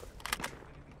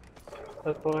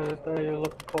 that's what you're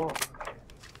looking for.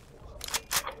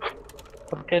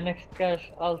 Okay, next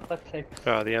cache, Alpha 6.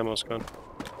 Ah, the ammo's gone.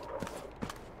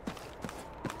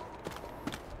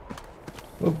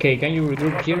 Okay, can you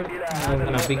regroup here? I'm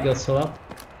gonna pick us all up.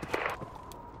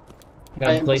 Got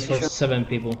a am place for position. 7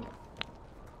 people.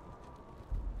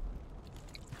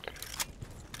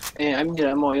 I'm here.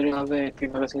 I'm ordering all the 3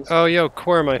 magazines. Oh, yo,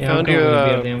 Quorm, I Yeah, I'm found coming you. with a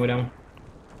beer then with them.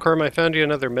 Quorm, I found you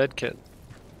another med kit.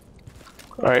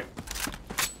 Alright.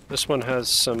 This one has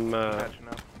some. Gotcha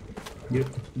now. Yep,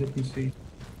 let me see.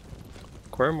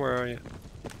 Quorm, where are you?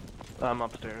 I'm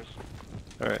upstairs.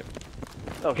 All right.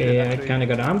 Oh Okay, shit, I actually, kinda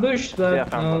got ambushed, but Yeah, I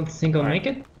found don't one. think I'll Alright.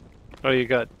 make it. Oh, you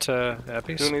got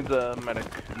Abby's? Who needs a medic?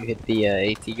 You hit the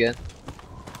AT gun.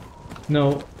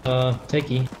 No,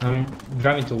 Techie. I'm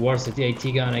driving towards the AT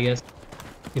gun, I guess.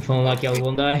 If I'm lucky, I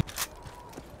won't die.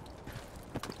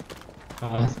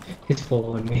 It's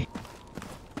following me.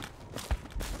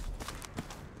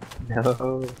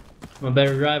 No. I'm a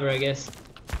better driver, I guess.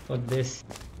 Fuck this.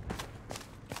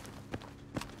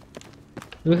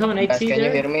 Do we have an AT Guys, can you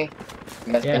there? hear me?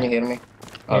 Guys, Yeah. can you hear me?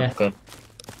 Oh, Yeah. good.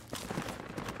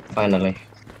 Finally.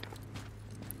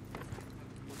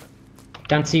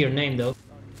 Can't see your name though.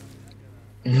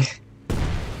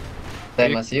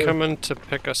 Same you as you. coming to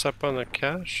pick us up on the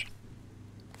cache?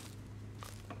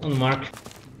 On mark.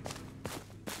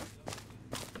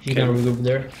 If you Okay. can regroup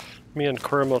there. Me and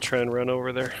Quorm will try and run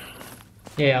over there.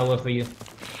 Yeah, I'll wait for you.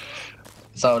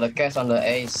 So the cash on the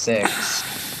A6.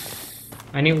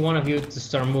 I need one of you to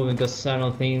start moving because I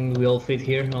don't think we all fit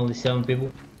here. Only 7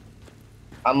 people.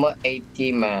 I'm a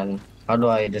AT man. How do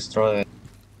I destroy it?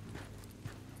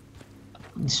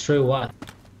 Destroy what?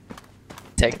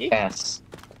 Techie? Cash.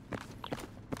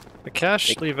 The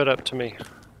cache, leave it up to me.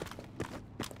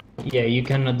 Yeah, you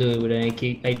cannot do it with an AT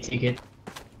kit.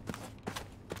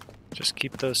 Just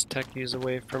keep those techies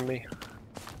away from me.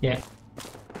 Yeah.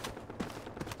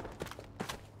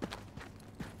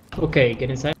 Okay, get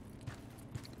inside.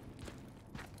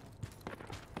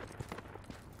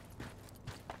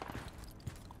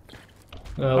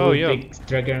 Oh, we'll yeah. take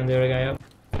Tracker and the other guy up.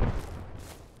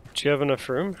 Do you have enough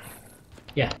room?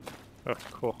 Yeah. Oh,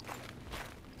 cool.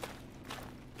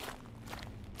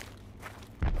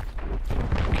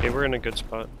 Okay, we're in a good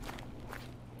spot.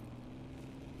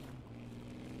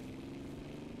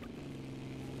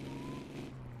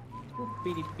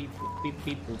 Come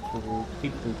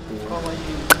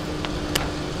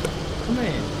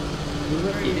in.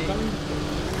 Where are you coming?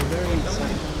 Where are you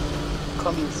coming?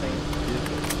 Come inside.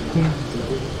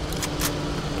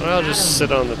 I'll just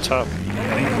sit on the top.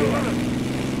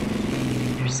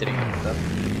 You're sitting on the top.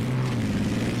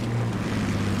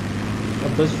 A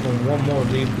bus from one more.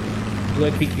 Do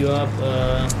I pick you up?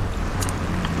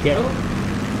 Yeah.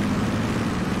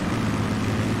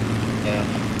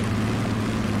 Yeah.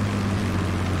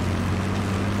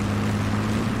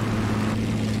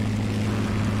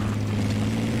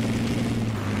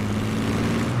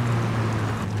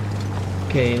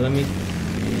 Okay, let me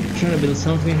try to build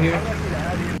something here.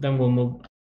 Then we'll move.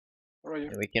 Roger.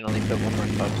 And we can only put one more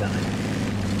spot down it.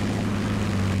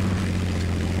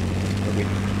 Okay.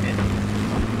 Yeah.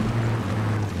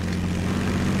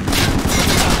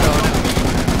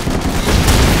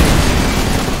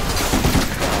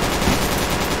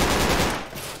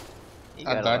 You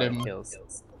I got a got lot of him. kills.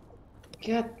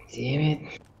 God damn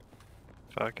it.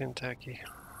 Fucking techie.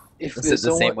 If Is it there's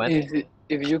the same someone, one?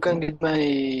 if you can get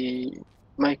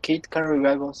my kit, can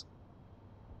revive us.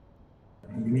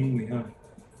 You mean we have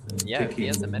Yeah, he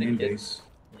has a taking medic main kit. base?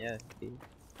 Yeah.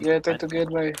 Yeah, try to get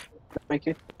my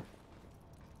kit.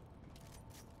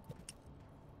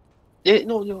 Yeah,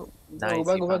 no, Nice, go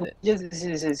back, you go back. found it. Yes.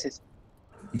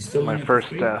 He's still My in at first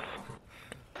three? death.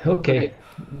 Okay,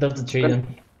 Delta 3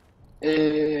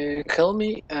 then. Help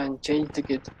me and change the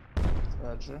kit.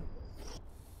 Roger.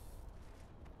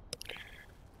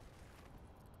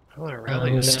 Well, our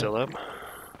rally is still up.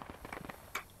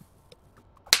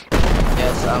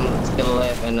 Yes, I'm still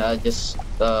alive and I just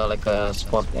like a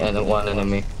spot and one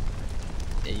enemy.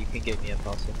 Yeah, you can get me up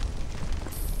also.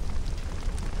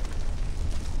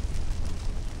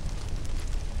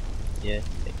 Yeah,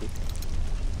 thank you.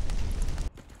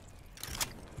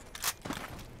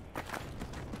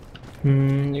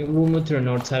 We'll move to the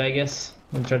north side, I guess.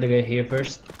 We'll try to get here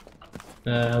first.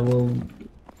 We'll...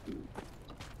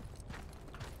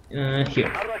 here.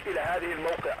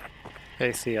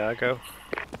 Hey, Thiago.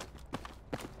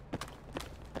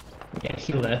 Yeah,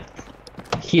 he left.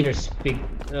 He either speak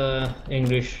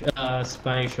English,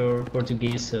 Spanish or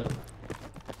Portuguese, so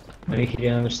maybe he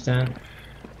didn't understand.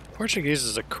 Portuguese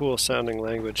is a cool sounding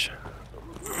language.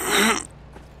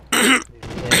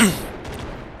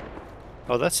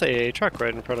 Oh, that's the AA truck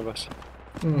right in front of us.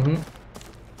 I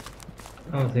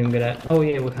don't think that. Oh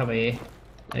yeah, we have a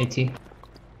AT.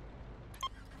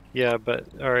 Yeah, but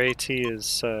our AT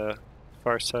is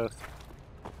far south.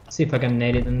 See if I can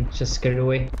nade it and just scare it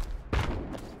away.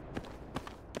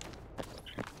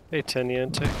 Hey,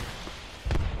 Teniente.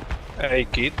 Hey,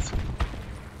 Keith.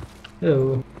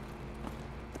 Oh.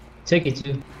 Take it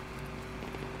too.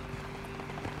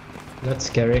 That's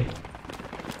scary.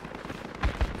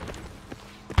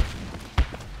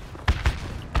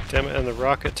 Damn it, and the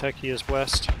rocket techie is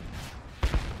west.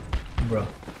 Bro.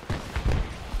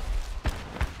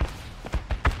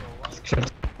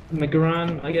 Make a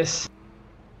run, I guess.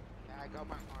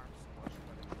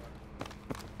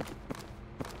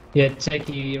 Yeah,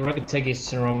 techie, rocket techie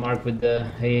is around mark with the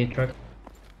AA truck.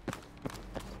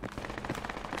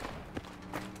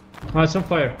 Oh, it's on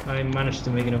fire. I managed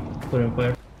to make it up, put it on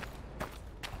fire.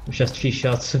 Just 3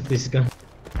 shots of this gun.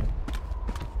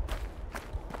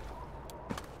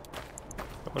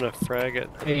 I'm gonna frag it.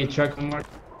 AA truck on mark.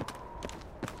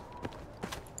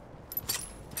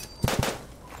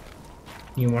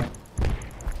 New mark.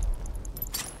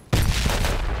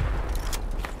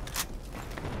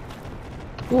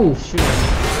 Ooh, shoot.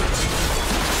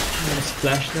 Nice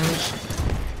splash damage.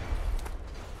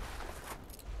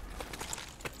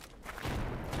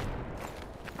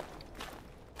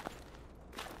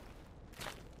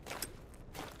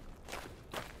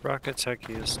 Rocket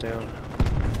techie is down.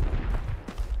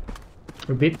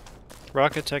 Repeat.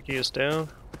 Rocket techie is down.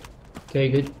 Okay,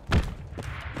 good.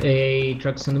 A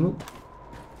truck's on the move.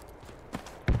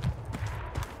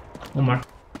 One mark.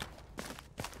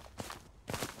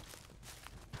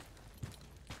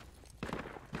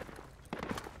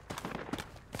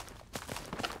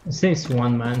 This thing's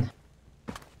one man.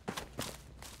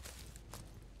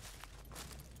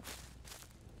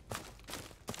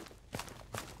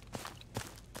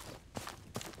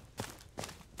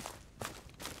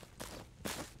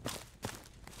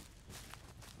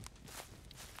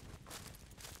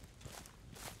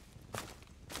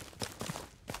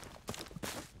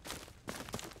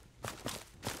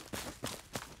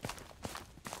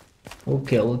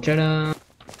 Okay, we'll try to...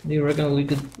 Do you reckon we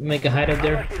could make a hide up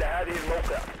there?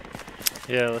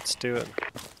 Yeah, let's do it.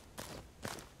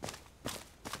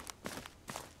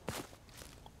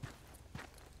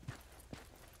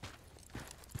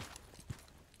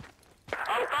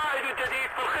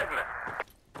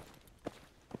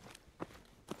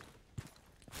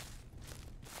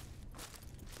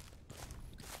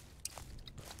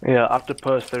 Yeah,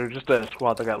 Octopus, there's just a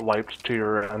squad that got wiped to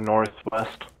your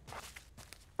northwest.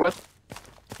 What?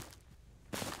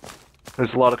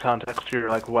 There's a lot of contacts to your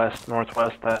like west,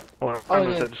 northwest that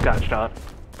that just got shot.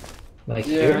 Like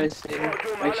Yeah, here? I see.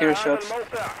 I hear shots.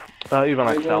 Even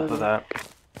like south of that.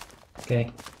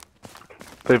 Okay.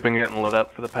 They've been getting lit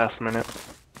up for the past minute.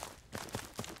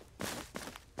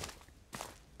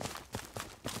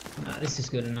 Nah, this is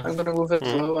good enough. I'm gonna move it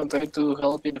slow and try to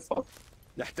help in the fog.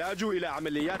 نحتاج إلى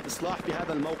عمليات إصلاح في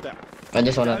هذا الموقع. I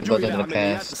just wanna go to the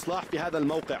عمليات cast. إصلاح في هذا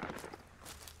الموقع.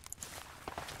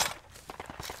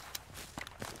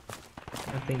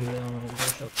 I think we're on the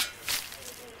workshop.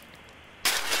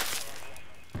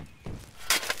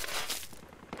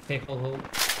 Okay, hold.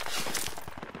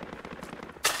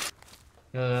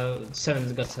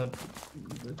 7's got some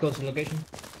close to location.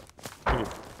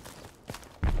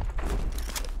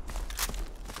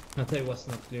 I thought it was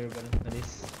not clear, but it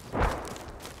is.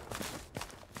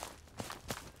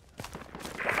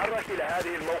 تحرك إلى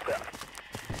هذه الموقع.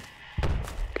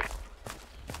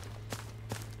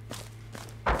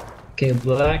 Okay,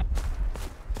 black.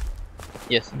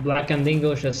 Yes. Black and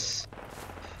Dingo just...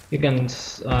 You can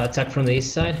attack from the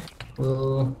east side.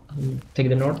 We'll take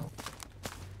the north.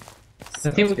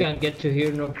 I think we can get to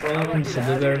here, no problem. So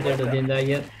the guard there that didn't die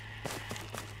yet.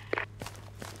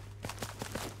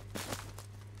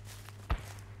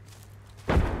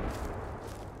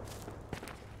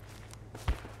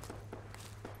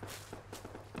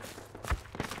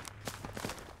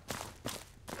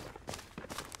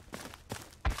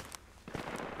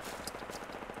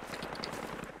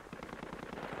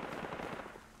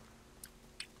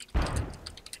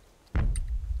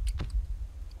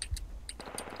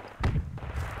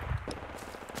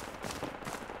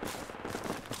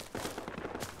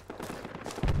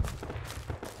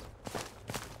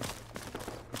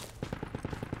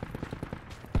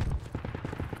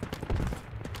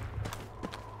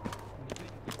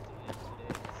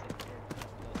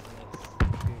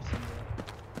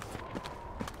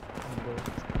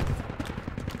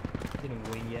 Didn't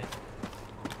win yet.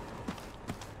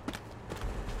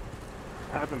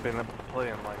 I haven't been able to play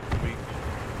in like a week.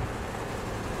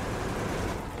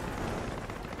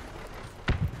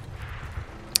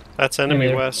 That's enemy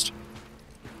there. west.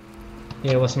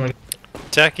 Yeah, what's my...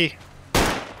 Techie.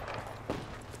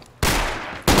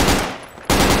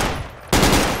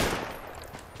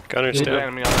 Gunner's Good. down.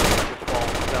 Enemy on that wall,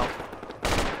 south.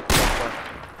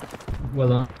 Well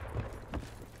done.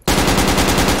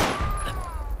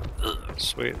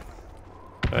 Sweet.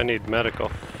 I need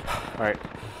medical. Alright.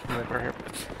 Right here.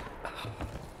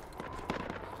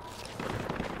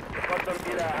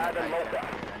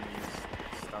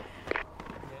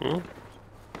 Hmm?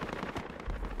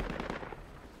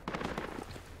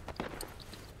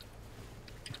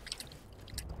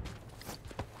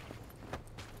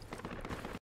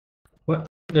 What?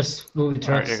 There's movie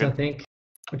trucks, you're good. I think.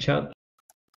 Watch out.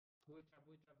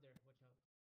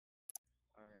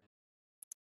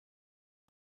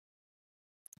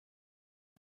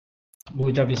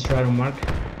 Movie trap is right on mark.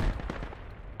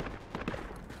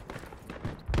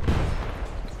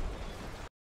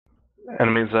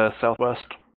 Enemies southwest.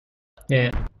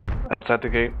 Yeah, Outside the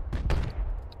gate.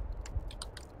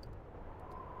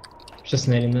 just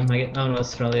nading them. I get out of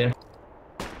Australia.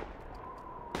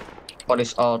 What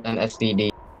is alt and STD?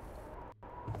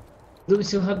 Do we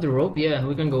still have the rope? Yeah,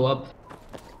 we can go up.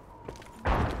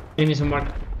 Enemies on mark.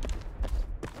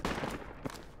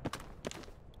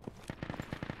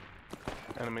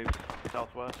 Enemies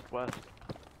southwest, west.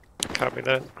 Copy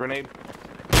that. Grenade.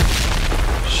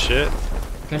 Shit.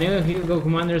 Can you go,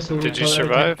 commander? So Did you we'll call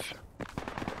it a survive?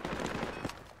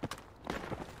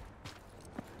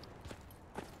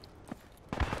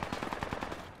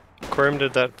 Quorum,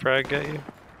 did that frag get you?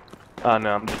 No,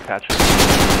 I'm just patching.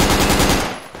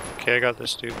 Okay, I got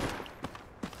this dude.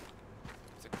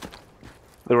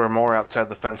 There were more outside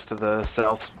the fence to the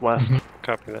southwest.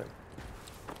 Copy that.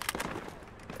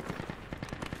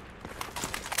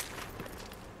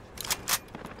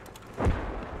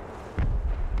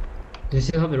 Do you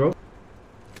still have the rope?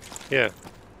 Yeah.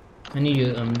 I need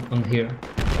you on here.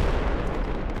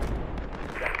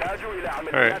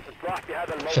 Alright.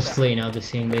 Just fleeing out the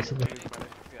scene, basically.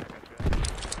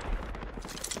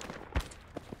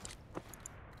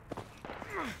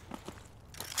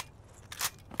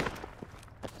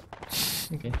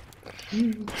 Okay.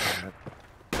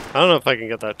 I don't know if I can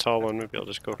get that tall one. Maybe I'll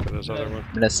just go for this other one.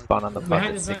 I'm gonna spawn on the Behind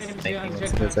pocket the 6 behind and him, make me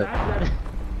once it goes up.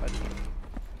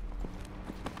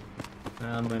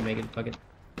 I'm gonna make it fuck it.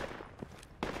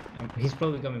 He's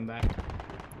probably coming back.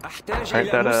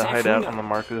 Alright, that hideout on the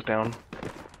mark is down.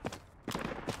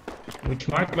 Which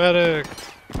mark? Medic!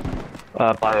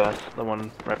 By us, the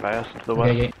one right by us to the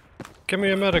west. Okay, Give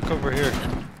me a medic over here.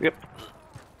 Yep.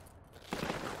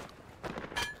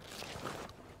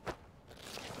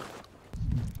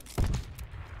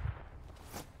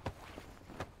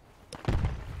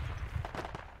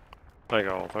 Thank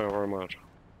you all very much.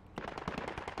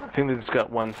 I think they just got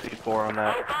one C4 on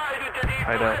that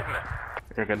hideout.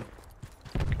 You're good.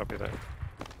 Copy that.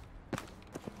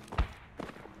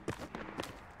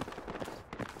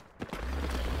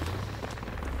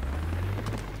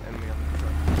 Enemy on the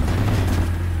truck.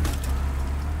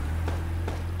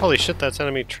 Holy shit, that's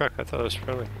enemy truck. I thought it was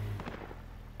friendly.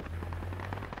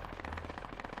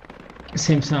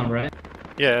 same sound, right?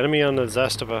 Yeah, enemy on the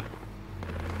Zastava.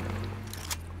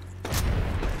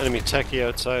 Enemy techie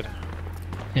outside.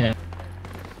 Yeah.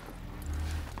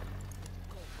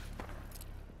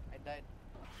 I died.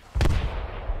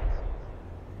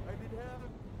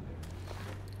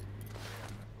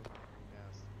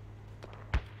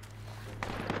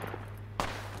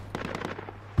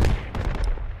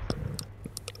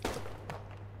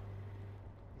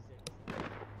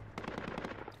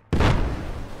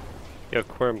 Yo,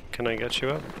 Quirm, can I get you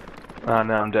up?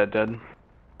 No, I'm dead.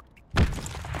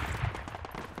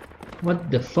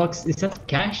 What the fuck? Is that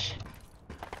cash?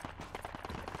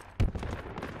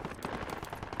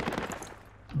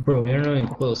 Bro, we're not even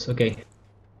close. Okay. Okay,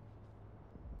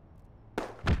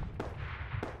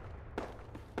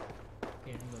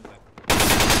 I'm going back.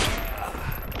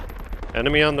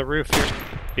 Enemy on the roof here.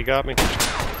 He got me.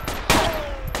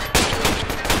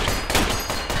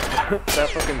 That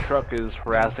fucking truck is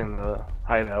harassing the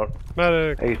hideout.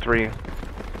 Medic! A3.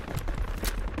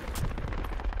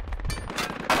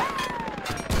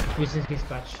 Use this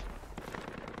dispatch.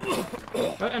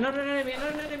 Oh, another enemy!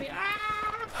 Ah!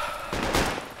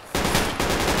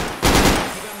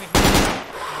 He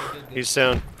got me. He's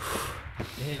down.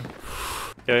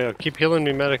 Damn. Yo, keep healing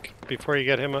me, medic, before you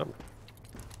get him up.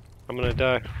 I'm gonna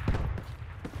die.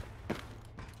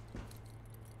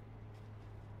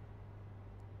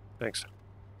 Thanks.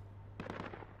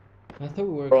 I thought we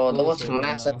were Bro, there was closer a now.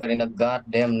 massacre in the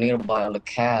goddamn nearby on the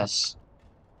cast.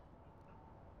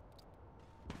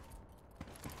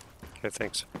 Okay,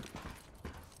 thanks.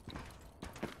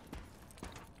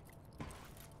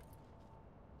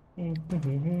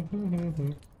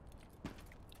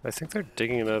 I think they're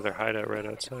digging another hideout right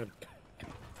outside.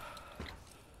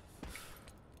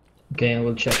 Okay, I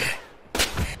will check.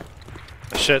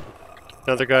 Shit.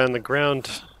 Another guy on the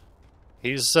ground.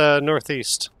 He's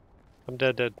northeast. I'm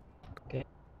dead. Okay.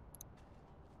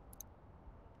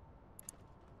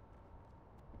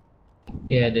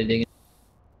 Yeah, they're digging.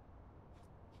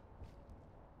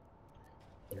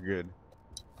 You're good.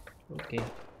 Okay.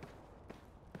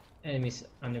 Enemies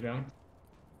underground.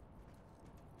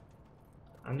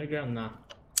 Underground, nah.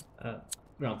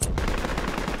 Ground floor.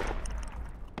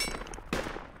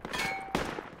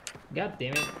 God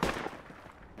damn it.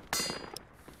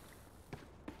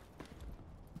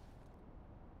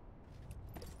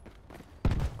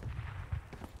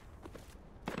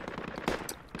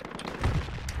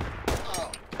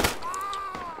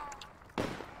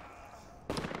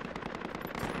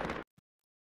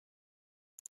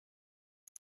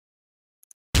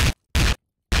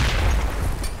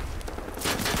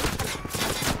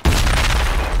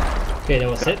 Okay, that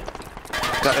was it.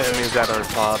 Got enemies at our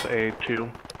fob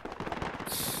A2.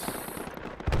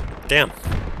 Damn.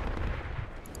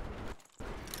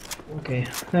 Okay,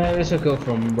 let's go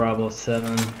from Bravo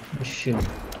 7. Shoot.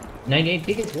 98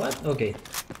 tickets? What? Okay.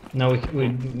 Now we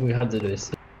have to do this.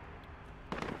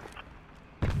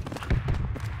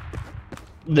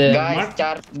 The Guys, mark,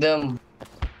 charge them.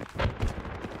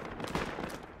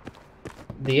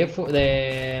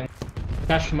 the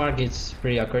cash mark is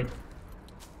pretty accurate.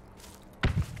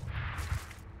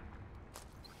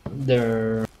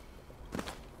 They're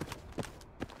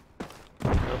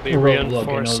I'll be roadblocking all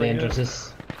the reinforcing it.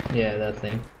 entrances. Yeah, that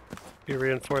thing. Be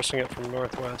reinforcing it from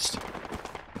northwest.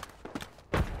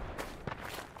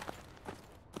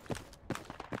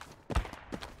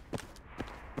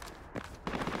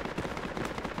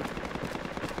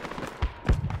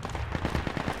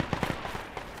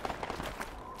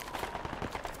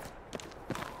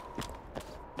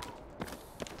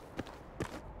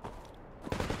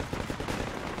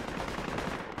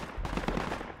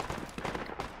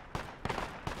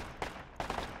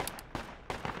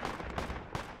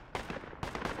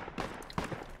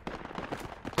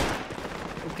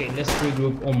 Okay, let's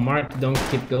regroup on mark. Don't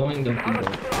keep going. Don't keep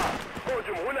going.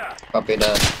 Copy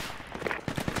that.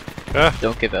 Ah,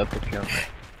 Don't give up if you're on.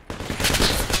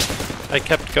 I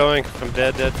kept going. I'm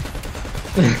dead.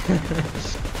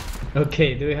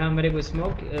 Okay, do we have medic with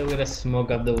smoke? With a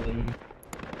smoke up the wind.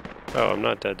 Oh, I'm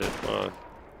not dead. I'm Okay,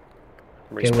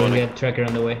 we'll respawning. get tracker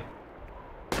on the way.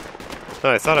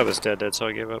 No, I thought I was dead, so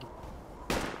I gave up.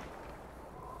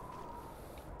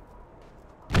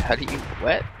 How do you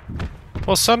what?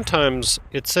 Well, sometimes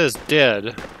it says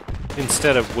dead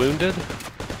instead of wounded.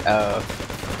 Oh,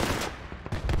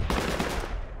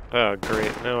 Oh,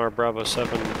 great. Now our Bravo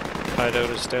 7 hideout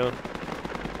is down.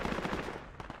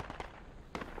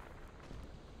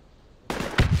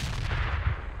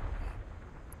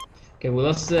 Okay, we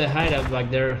lost the hideout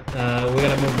back there. We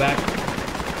gotta move back.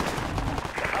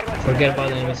 Forget about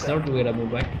the enemy start. We gotta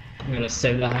move back. We gotta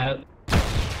save the hideout.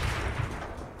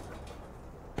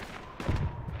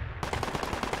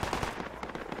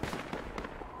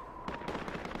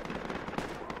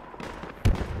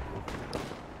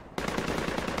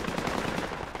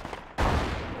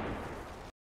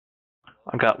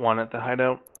 I got one at the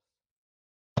hideout.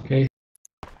 Okay.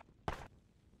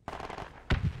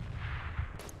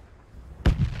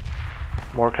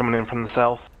 More coming in from the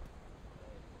south.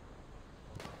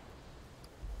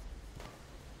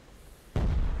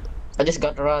 I just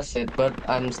got rushed, but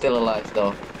I'm still alive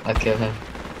though. I killed him.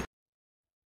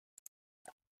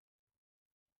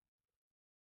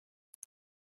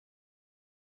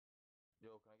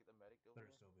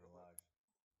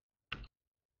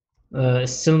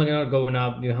 It's still not going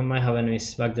up. You might have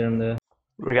enemies back there on the.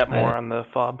 We got more on the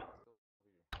fob.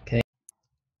 Okay.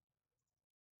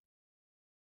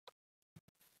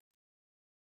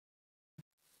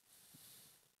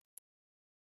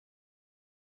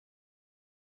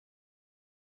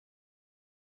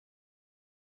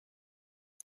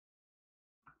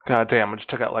 God damn, I just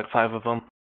took out like 5 of them.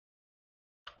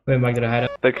 Going back to the hideout.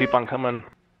 They keep on coming.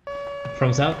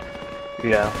 From south?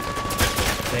 Yeah.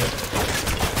 Okay.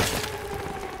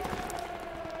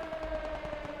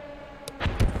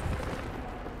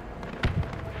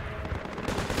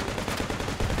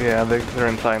 Yeah, they're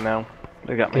inside now.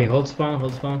 They got me. Okay, hold spawn,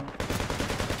 hold spawn.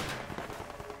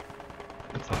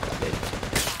 Fuck,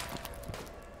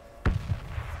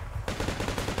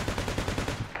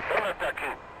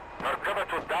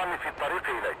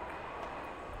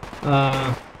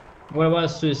 what about a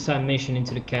suicide mission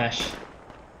into the cache?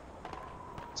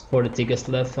 It's 40 tickets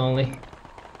left only.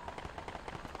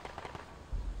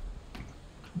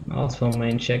 Also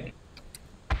main check.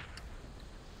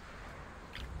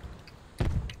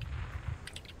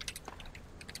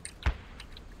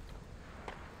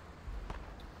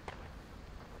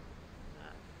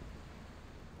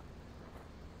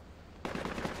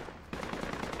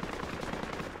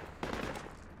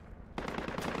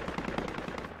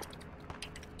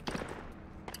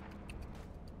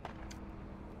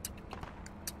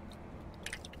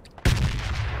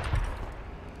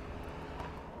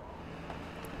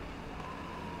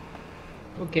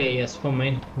 Okay, yes, for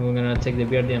main. We're gonna take the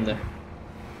BRDM there.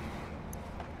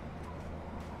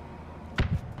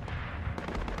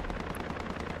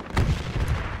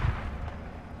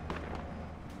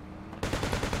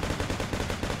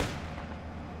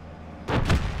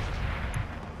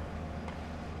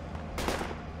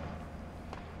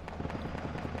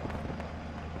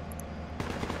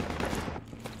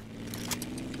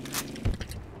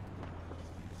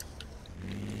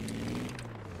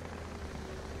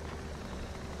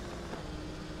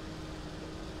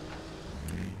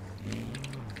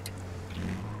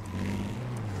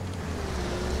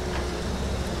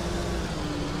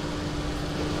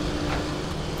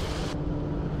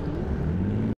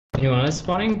 Anyone else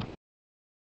spawning?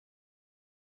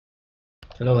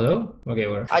 Hello, hello? Okay,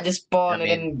 where? I just spawned I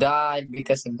mean- and then died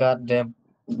because I got the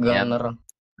Yeah, gunner.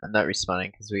 I'm not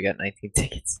respawning because we got 19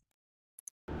 tickets.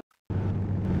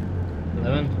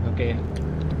 11? Okay.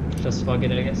 Just fuck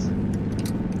it, I guess.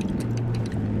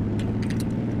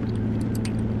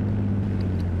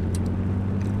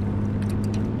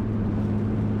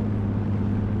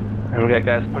 And we got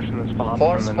guys pushing the spawn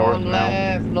Four from the north spawn now.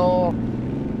 left, no.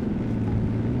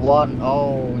 One,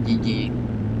 oh, GG.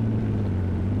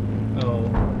 Oh.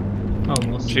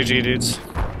 Almost. GG, dudes.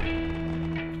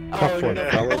 Tough one,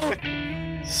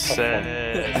 fellas.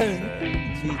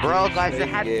 Bro, guys, I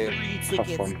had 3 Tough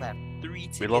tickets one. left. 3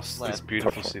 tickets We lost left. this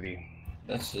beautiful city.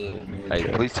 That's Hey,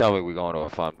 please tell me we're going to a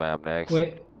fun map next.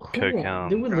 Wait, Cocaine.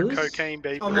 did we lose? Cocaine,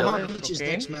 baby. Really?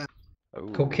 Cocaine?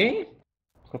 Ooh. Cocaine?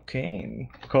 Cocaine.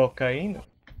 Cocaine.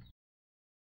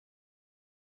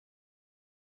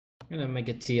 I'm gonna make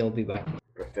a tea, I'll be back.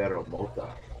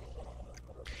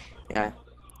 Yeah,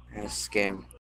 this game.